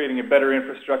creating a better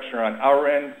infrastructure on our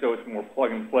end, so it's more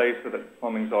plug-and-play, so that the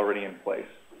plumbing's already in place.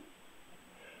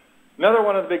 Another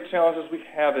one of the big challenges we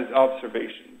have is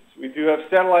observations. We do have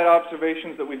satellite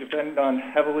observations that we depend on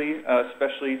heavily,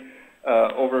 especially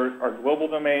over our global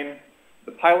domain.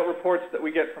 The pilot reports that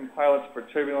we get from pilots for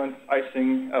turbulence,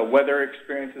 icing, weather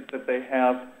experiences that they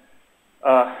have,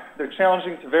 they're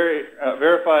challenging to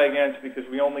verify against, because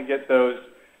we only get those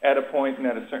at a point and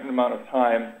at a certain amount of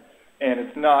time, and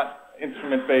it's not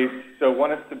instrument-based, so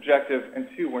one, it's subjective, and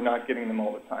two, we're not getting them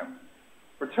all the time.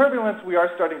 For turbulence, we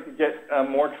are starting to get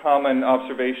more common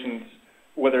observations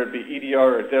whether it be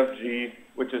EDR or DevG,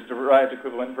 which is derived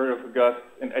equivalent vertical gust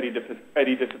and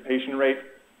eddy dissipation rate.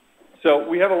 So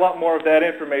we have a lot more of that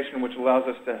information, which allows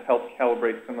us to help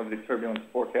calibrate some of the turbulence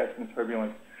forecasts and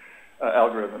turbulence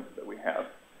algorithms that we have.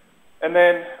 And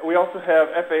then we also have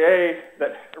FAA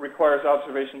that requires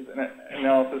observations and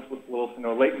analysis with little to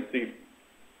no latency.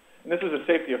 And this is a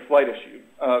safety of flight issue.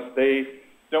 They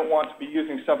don't want to be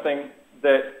using something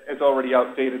that is already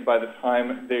outdated by the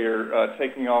time they're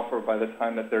taking off or by the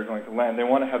time that they're going to land. They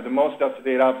want to have the most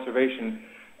up-to-date observation,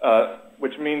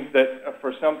 which means that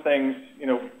for some things,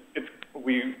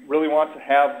 we really want to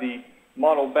have the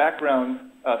model background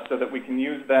so that we can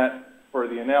use that for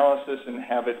the analysis and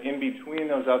have it in between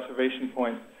those observation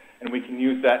points, and we can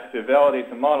use that to validate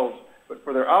the models. But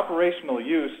for their operational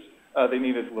use, they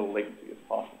need as little latency as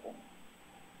possible.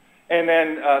 And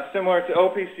then similar to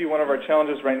OPC, one of our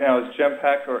challenges right now is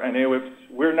GEMPAC or NAWIPS.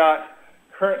 We're not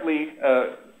currently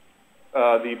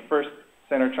the first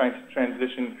center trying to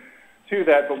transition to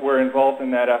that, but we're involved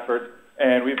in that effort.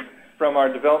 And from our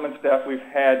development staff, we've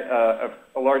had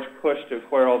a large push to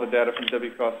acquire all the data from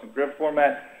WCOS and grid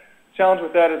format. Challenge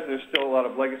with that is there's still a lot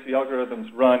of legacy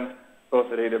algorithms run both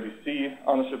at AWC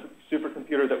on the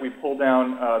supercomputer that we pull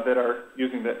down that are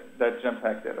using that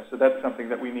GEMPAC data. So that's something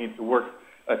that we need to work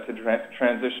to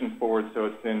transition forward so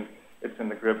it's in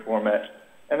the grid format.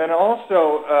 And then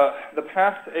also the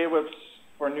path to AWIPS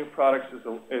for new products is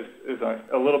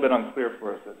a little bit unclear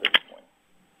for us at this point.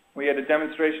 We had a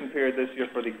demonstration period this year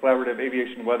for the Collaborative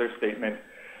Aviation Weather Statement,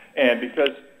 and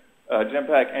because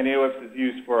GEMPAC and AWIPS is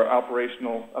used for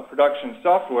operational production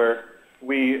software,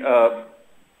 we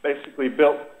basically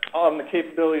built on the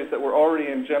capabilities that were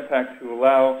already in GEMPAC to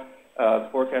allow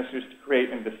forecasters to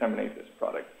create and disseminate this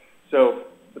product. So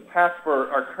the path for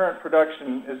our current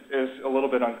production is a little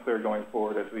bit unclear going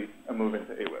forward as we move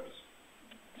into AWIPS.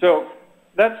 So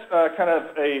that's kind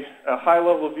of a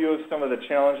high-level view of some of the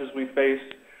challenges we face.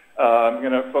 I'm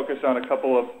going to focus on a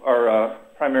couple of our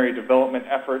primary development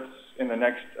efforts in the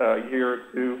next year or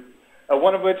two,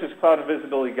 one of which is cloud and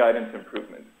visibility guidance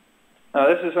improvement.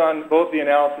 This is on both the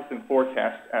analysis and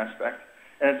forecast aspect,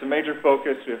 and it's a major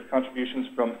focus. We have contributions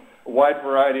from a wide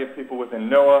variety of people within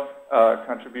NOAA,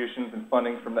 contributions and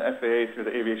funding from the FAA through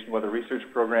the Aviation Weather Research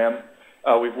Program.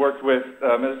 We've worked with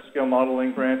mesoscale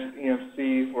modeling branch at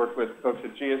EMC, worked with folks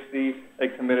at GSD. They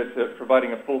committed to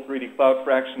providing a full 3D cloud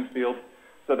fraction field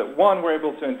so that, one, we're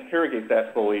able to interrogate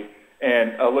that fully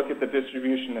and look at the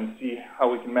distribution and see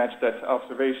how we can match that to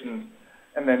observations.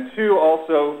 And then, two,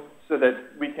 also so that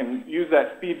we can use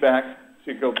that feedback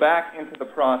to go back into the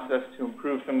process to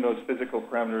improve some of those physical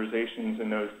parameterizations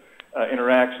and those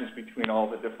interactions between all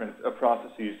the different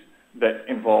processes that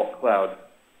involve cloud.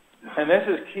 And this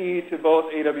is key to both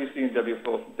AWC and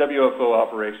WFO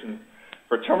operations,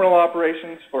 for terminal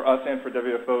operations for us and for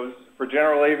WFOs, for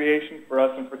general aviation for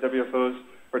us and for WFOs,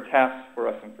 for TAPS for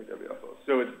us and for WFOs.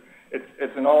 So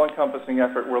it's an all-encompassing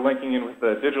effort. We're linking in with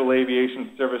the Digital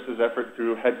Aviation Services effort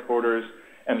through headquarters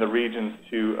and the regions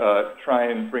to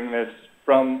try and bring this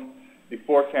from the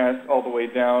forecast all the way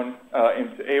down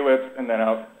into AWIPS and then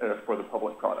out for the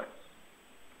public products.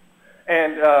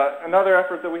 And another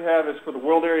effort that we have is for the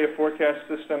World Area Forecast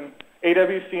System.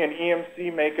 AWC and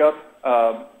EMC make up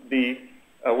the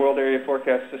World Area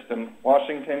Forecast System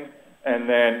Washington, and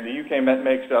then the UK Met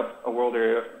makes up a World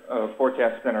Area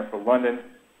Forecast Center for London.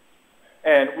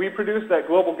 And we produce that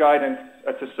global guidance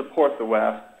to support the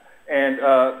WAF. And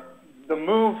the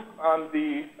move on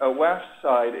the WAF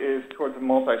side is towards a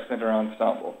multi-center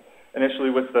ensemble, initially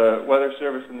with the Weather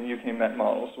Service and the UK Met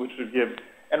models, which would give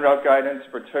en route guidance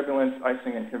for turbulence,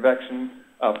 icing, and convection,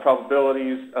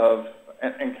 probabilities of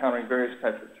encountering various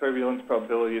types of turbulence,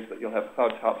 probabilities that you'll have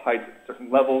cloud top heights at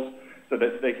certain levels, so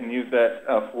that they can use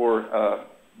that for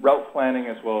route planning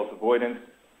as well as avoidance.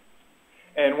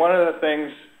 And one of the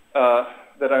things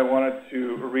that I wanted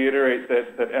to reiterate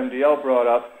that MDL brought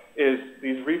up is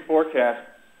these reforecasts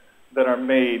that are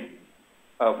made.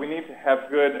 We need to have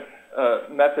good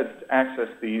methods to access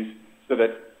these so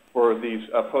that for these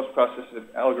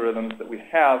post-processed algorithms that we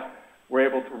have, we're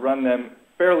able to run them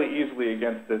fairly easily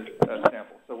against this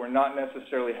sample. So we're not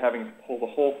necessarily having to pull the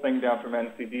whole thing down from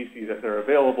NCDC that they're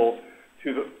available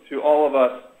to all of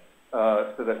us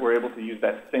so that we're able to use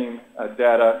that same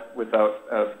data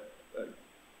without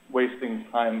wasting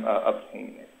time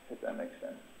obtaining it, if that makes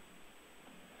sense.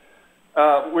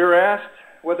 We were asked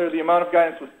whether the amount of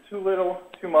guidance was too little,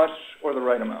 too much, or the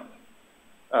right amount.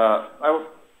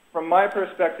 From my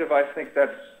perspective, I think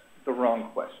that's the wrong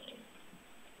question.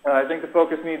 I think the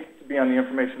focus needs to be on the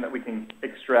information that we can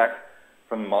extract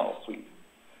from the model suite.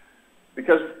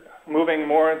 Because moving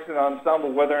more into an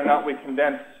ensemble, whether or not we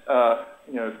condense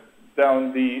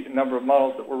down the number of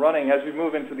models that we're running, as we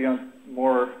move into the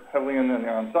more heavily in the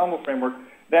ensemble framework,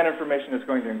 that information is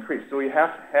going to increase. So we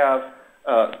have to have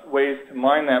ways to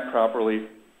mine that properly,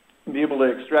 and be able to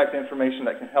extract information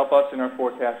that can help us and our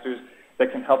forecasters,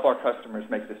 that can help our customers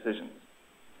make decisions.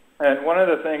 And one of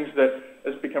the things that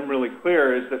has become really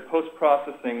clear is that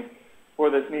post-processing for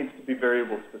this needs to be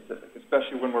variable specific,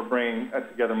 especially when we're bringing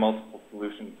together multiple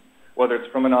solutions, whether it's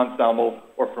from an ensemble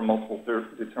or from multiple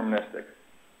deterministic.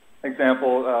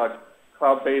 Example,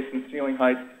 cloud-based and ceiling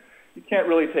heights, you can't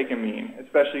really take a mean,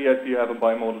 especially if you have a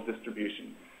bimodal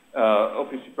distribution.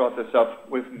 OPC brought this up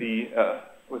with the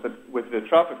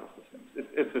tropical systems.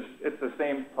 It's the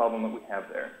same problem that we have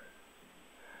there.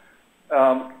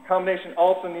 Combination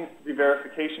also needs to be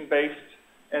verification-based,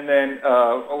 and then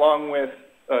along with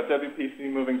WPC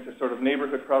moving to sort of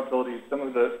neighborhood probabilities, some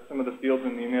of the fields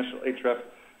in the initial href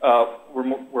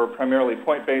were primarily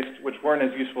point-based, which weren't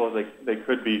as useful as they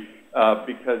could be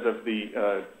because of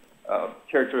the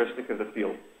characteristic of the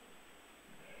field.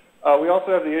 We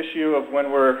also have the issue of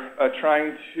when we're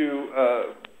trying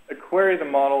to query the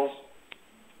models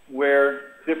where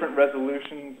different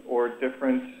resolutions or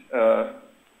different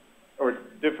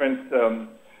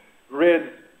grids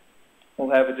will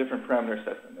have a different parameter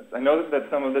set in this. I know that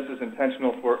some of this is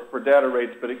intentional for data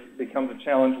rates, but it becomes a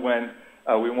challenge when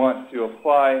we want to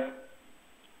apply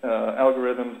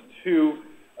algorithms to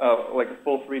like a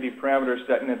full 3D parameter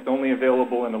set, and it's only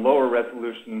available in a lower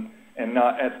resolution and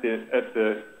not at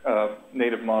the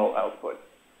native model output.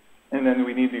 And then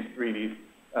we need these 3D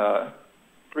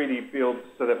fields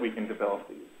so that we can develop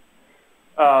these.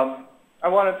 I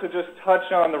wanted to just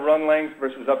touch on the run length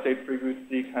versus update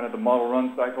frequency, kind of the model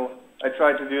run cycle. I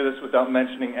tried to do this without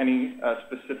mentioning any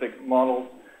specific models,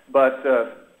 but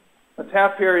the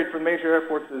TAP period for major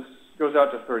airports goes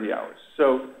out to 30 hours.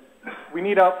 So we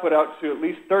need output out to at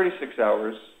least 36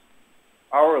 hours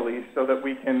hourly so that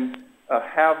we can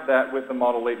have that with the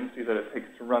model latency that it takes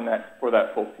to run that for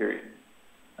that full period.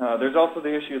 There's also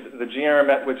the issue that the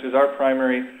GRMet, which is our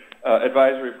primary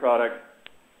advisory product,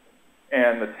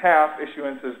 and the TAP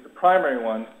issuances, the primary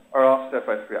ones, are offset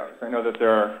by 3 hours. I know that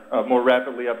there are more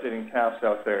rapidly updating TAPs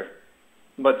out there.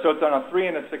 But so it's on a 3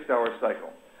 and a 6 hour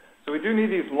cycle. So we do need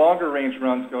these longer range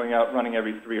runs going out, running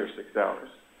every 3 or 6 hours.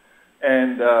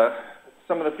 And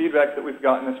some of the feedback that we've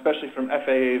gotten, especially from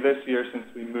FAA this year, since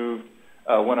we moved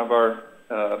one of our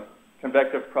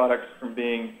convective products from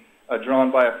being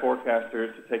drawn by a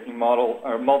forecaster to taking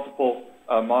multiple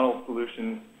model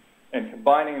solutions and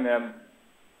combining them,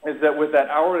 is that with that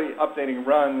hourly updating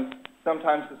runs,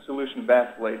 sometimes the solution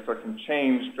vacillates or can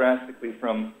change drastically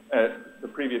from the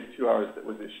previous 2 hours that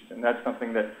was issued. And that's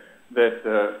something that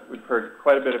we've heard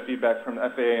quite a bit of feedback from the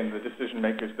FAA and the decision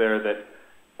makers there that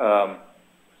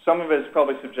some of it is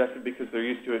probably subjective because they're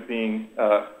used to it being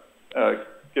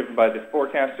given by the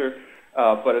forecaster,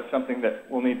 but it's something that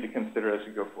we'll need to consider as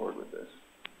we go forward with this.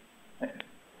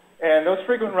 And those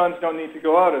frequent runs don't need to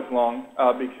go out as long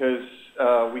because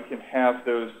we can have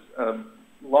those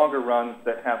longer runs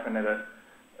that happen at a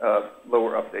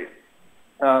lower update.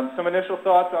 Some initial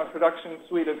thoughts on production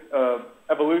suite of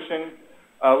evolution.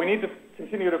 We need to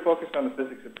continue to focus on the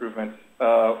physics improvements.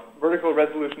 Vertical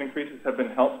resolution increases have been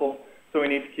helpful, so we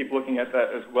need to keep looking at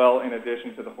that as well in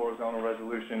addition to the horizontal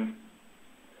resolution.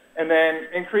 And then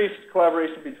increased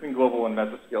collaboration between global and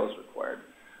mesoscale is required.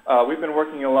 We've been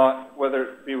working a lot, whether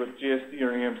it be with GSD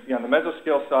or EMC on the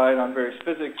mesoscale side, on various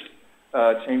physics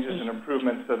changes and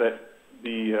improvements so that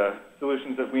the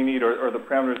solutions that we need or the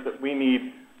parameters that we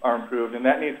need are improved, and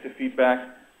that needs to feed back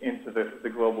into the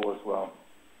global as well.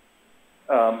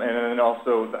 And then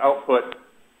also the output,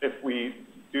 if we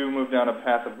do move down a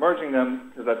path of merging them,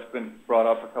 because that's been brought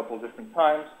up a couple of different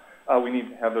times, we need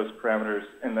to have those parameters,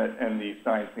 and the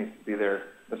science needs to be there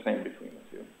the same between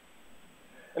the two.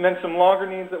 And then some longer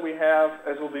needs that we have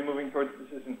as we'll be moving towards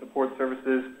decision support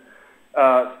services.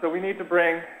 So we need to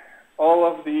bring all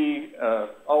of the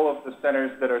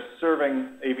centers that are serving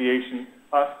aviation,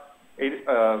 us,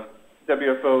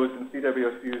 WFOs and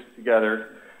CWSUs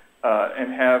together,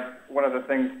 and have one of the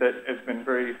things that has been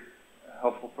very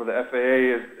helpful for the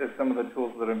FAA is some of the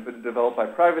tools that have been developed by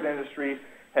private industry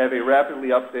have a rapidly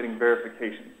updating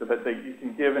verification so that you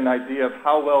can give an idea of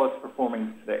how well it's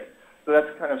performing today. So that's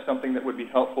kind of something that would be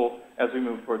helpful as we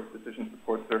move towards decision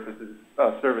support services,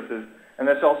 and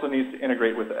this also needs to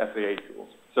integrate with the FAA tools.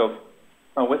 So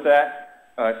with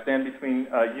that, I stand between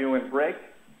you and break,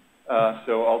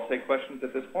 so I'll take questions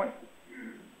at this point.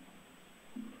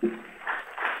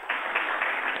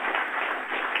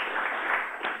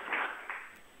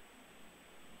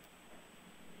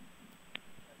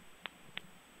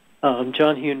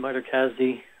 John Hune, Mitre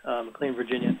Casdy. McLean,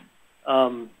 Virginia.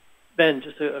 Ben,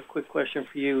 just a quick question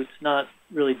for you. It's not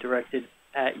really directed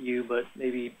at you, but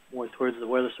maybe more towards the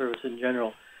Weather Service in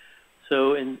general.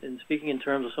 So in speaking in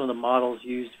terms of some of the models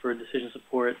used for decision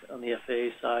support on the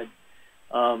FAA side,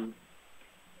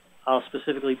 I'll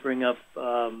specifically bring up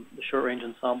the short-range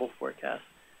ensemble forecast.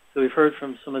 So we've heard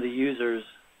from some of the users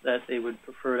that they would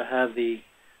prefer to have the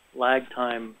lag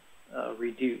time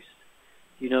reduced.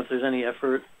 Do you know if there's any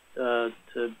effort to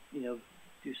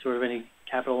do sort of any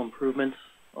capital improvements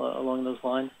along those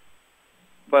lines?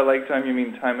 By lag time, you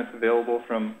mean time it's available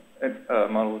from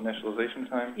model initialization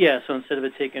time? Yeah, so instead of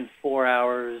it taking 4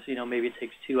 hours, maybe it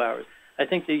takes 2 hours. I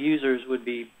think the users would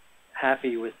be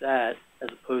happy with that as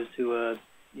opposed to a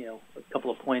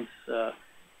couple of points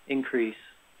increase.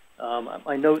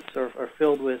 My notes are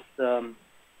filled with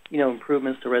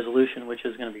improvements to resolution, which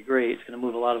is going to be great. It's going to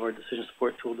move a lot of our decision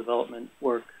support tool development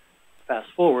work fast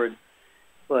forward,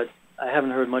 but I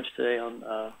haven't heard much today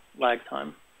on lag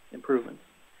time improvements.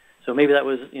 So maybe that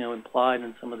was implied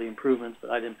in some of the improvements, but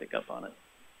I didn't pick up on it.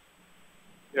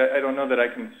 Yeah, I don't know that I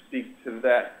can speak to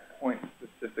that point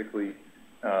specifically,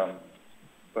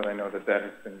 but I know that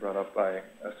has been brought up by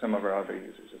some of our other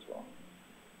users as well.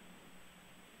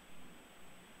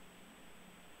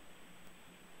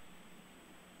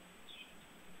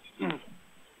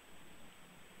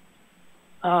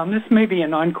 This may be a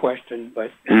non-question,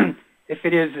 but if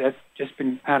it is, I've just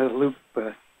been out of the loop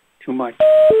too much.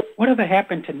 Whatever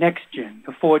happened to NextGen,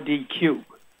 the 4D cube?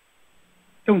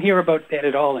 Don't hear about that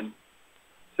at all.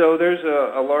 So there's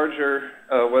a larger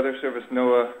Weather Service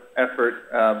NOAA effort.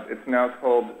 It's now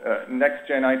called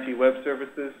NextGen IT Web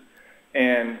Services,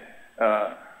 and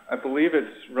I believe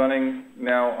it's running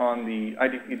now on the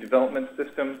IDP development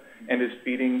system and is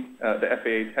feeding the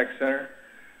FAA Tech Center.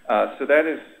 So that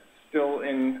is still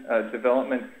in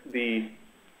development. The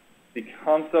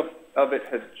concept of it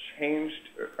has changed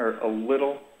a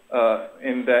little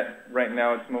in that right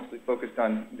now it's mostly focused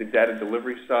on the data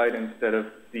delivery side instead of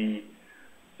the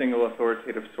single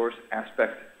authoritative source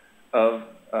aspect of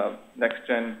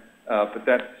NextGen, but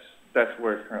that's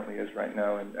where it currently is right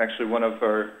now. And actually, one of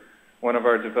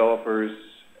our developers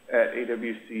at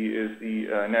AWC is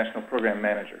the national program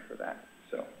manager for that.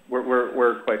 So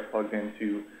we're quite plugged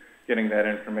into getting that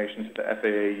information to the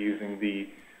FAA using the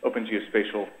Open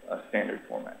Geospatial standard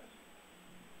formats.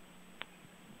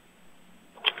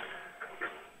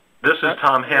 This is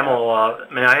Tom Hamill.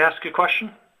 May I ask a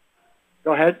question?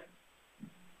 Go ahead.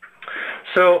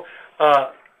 So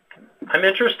I'm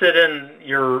interested in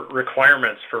your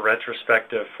requirements for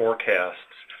retrospective forecasts.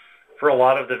 For a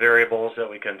lot of the variables that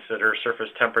we consider, surface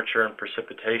temperature and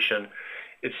precipitation,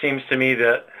 it seems to me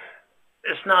that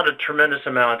it's not a tremendous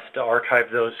amount to archive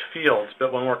those fields,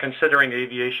 but when we're considering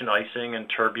aviation icing and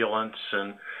turbulence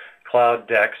and cloud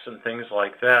decks and things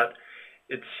like that,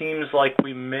 it seems like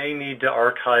we may need to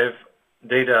archive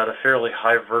data at a fairly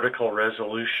high vertical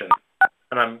resolution.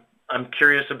 And I'm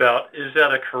curious about, is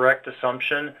that a correct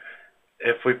assumption?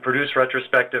 If we produce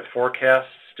retrospective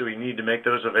forecasts, do we need to make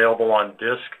those available on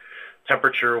disk?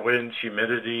 Temperature, winds,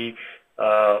 humidity,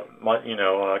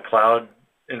 cloud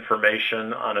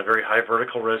information on a very high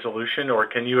vertical resolution, or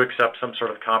can you accept some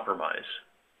sort of compromise?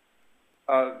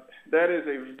 That is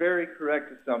a very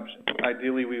correct assumption.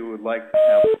 Ideally, we would like to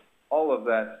have all of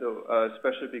that, so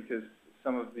especially because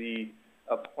some of the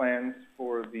plans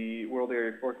for the World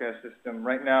Area Forecast System,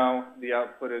 right now the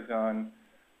output is on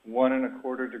 1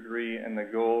 1/4 degree, and the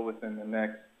goal within the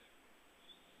next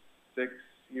 6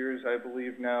 years, I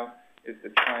believe now, is to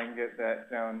try and get that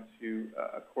down to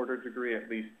 1/4 degree, at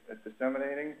least at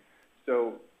disseminating.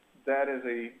 So that is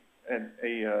a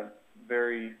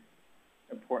very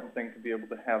important thing to be able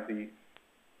to have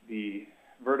the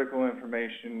vertical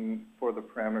information for the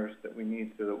parameters that we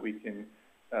need so that we can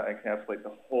encapsulate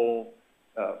the whole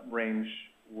range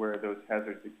where those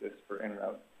hazards exist for en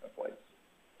route flights.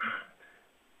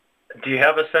 Do you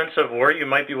have a sense of where you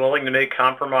might be willing to make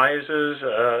compromises?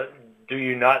 Do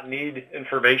you not need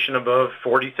information above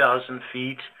 40,000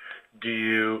 feet? Do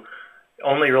you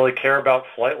only really care about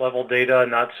flight level data,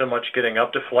 not so much getting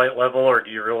up to flight level, or do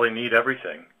you really need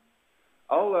everything?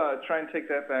 I'll try and take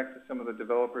that back to some of the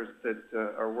developers that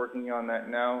are working on that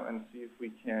now and see if we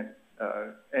can,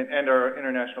 and our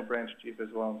international branch chief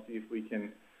as well, and see if we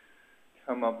can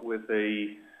come up with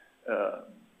a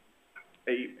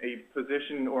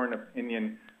position or an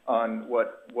opinion on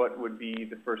what would be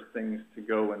the first things to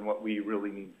go and what we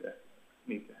really need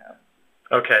to have.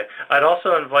 Okay. I'd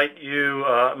also invite you,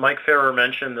 Mike Farrer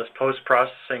mentioned this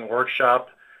post-processing workshop,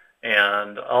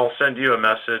 and I'll send you a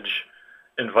message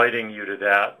inviting you to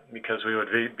that because we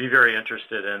would be very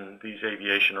interested in these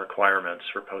aviation requirements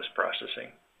for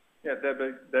post-processing. Yeah,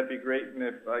 that'd be great, and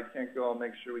if I can't go, I'll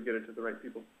make sure we get it to the right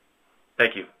people.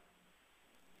 Thank you.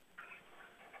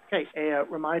 Okay, a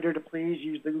reminder to please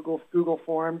use the Google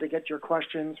form to get your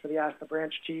questions for the Ask the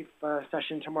Branch Chief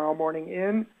session tomorrow morning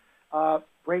in.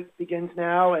 Break begins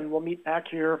now, and we'll meet back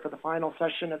here for the final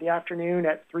session of the afternoon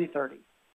at 3:30.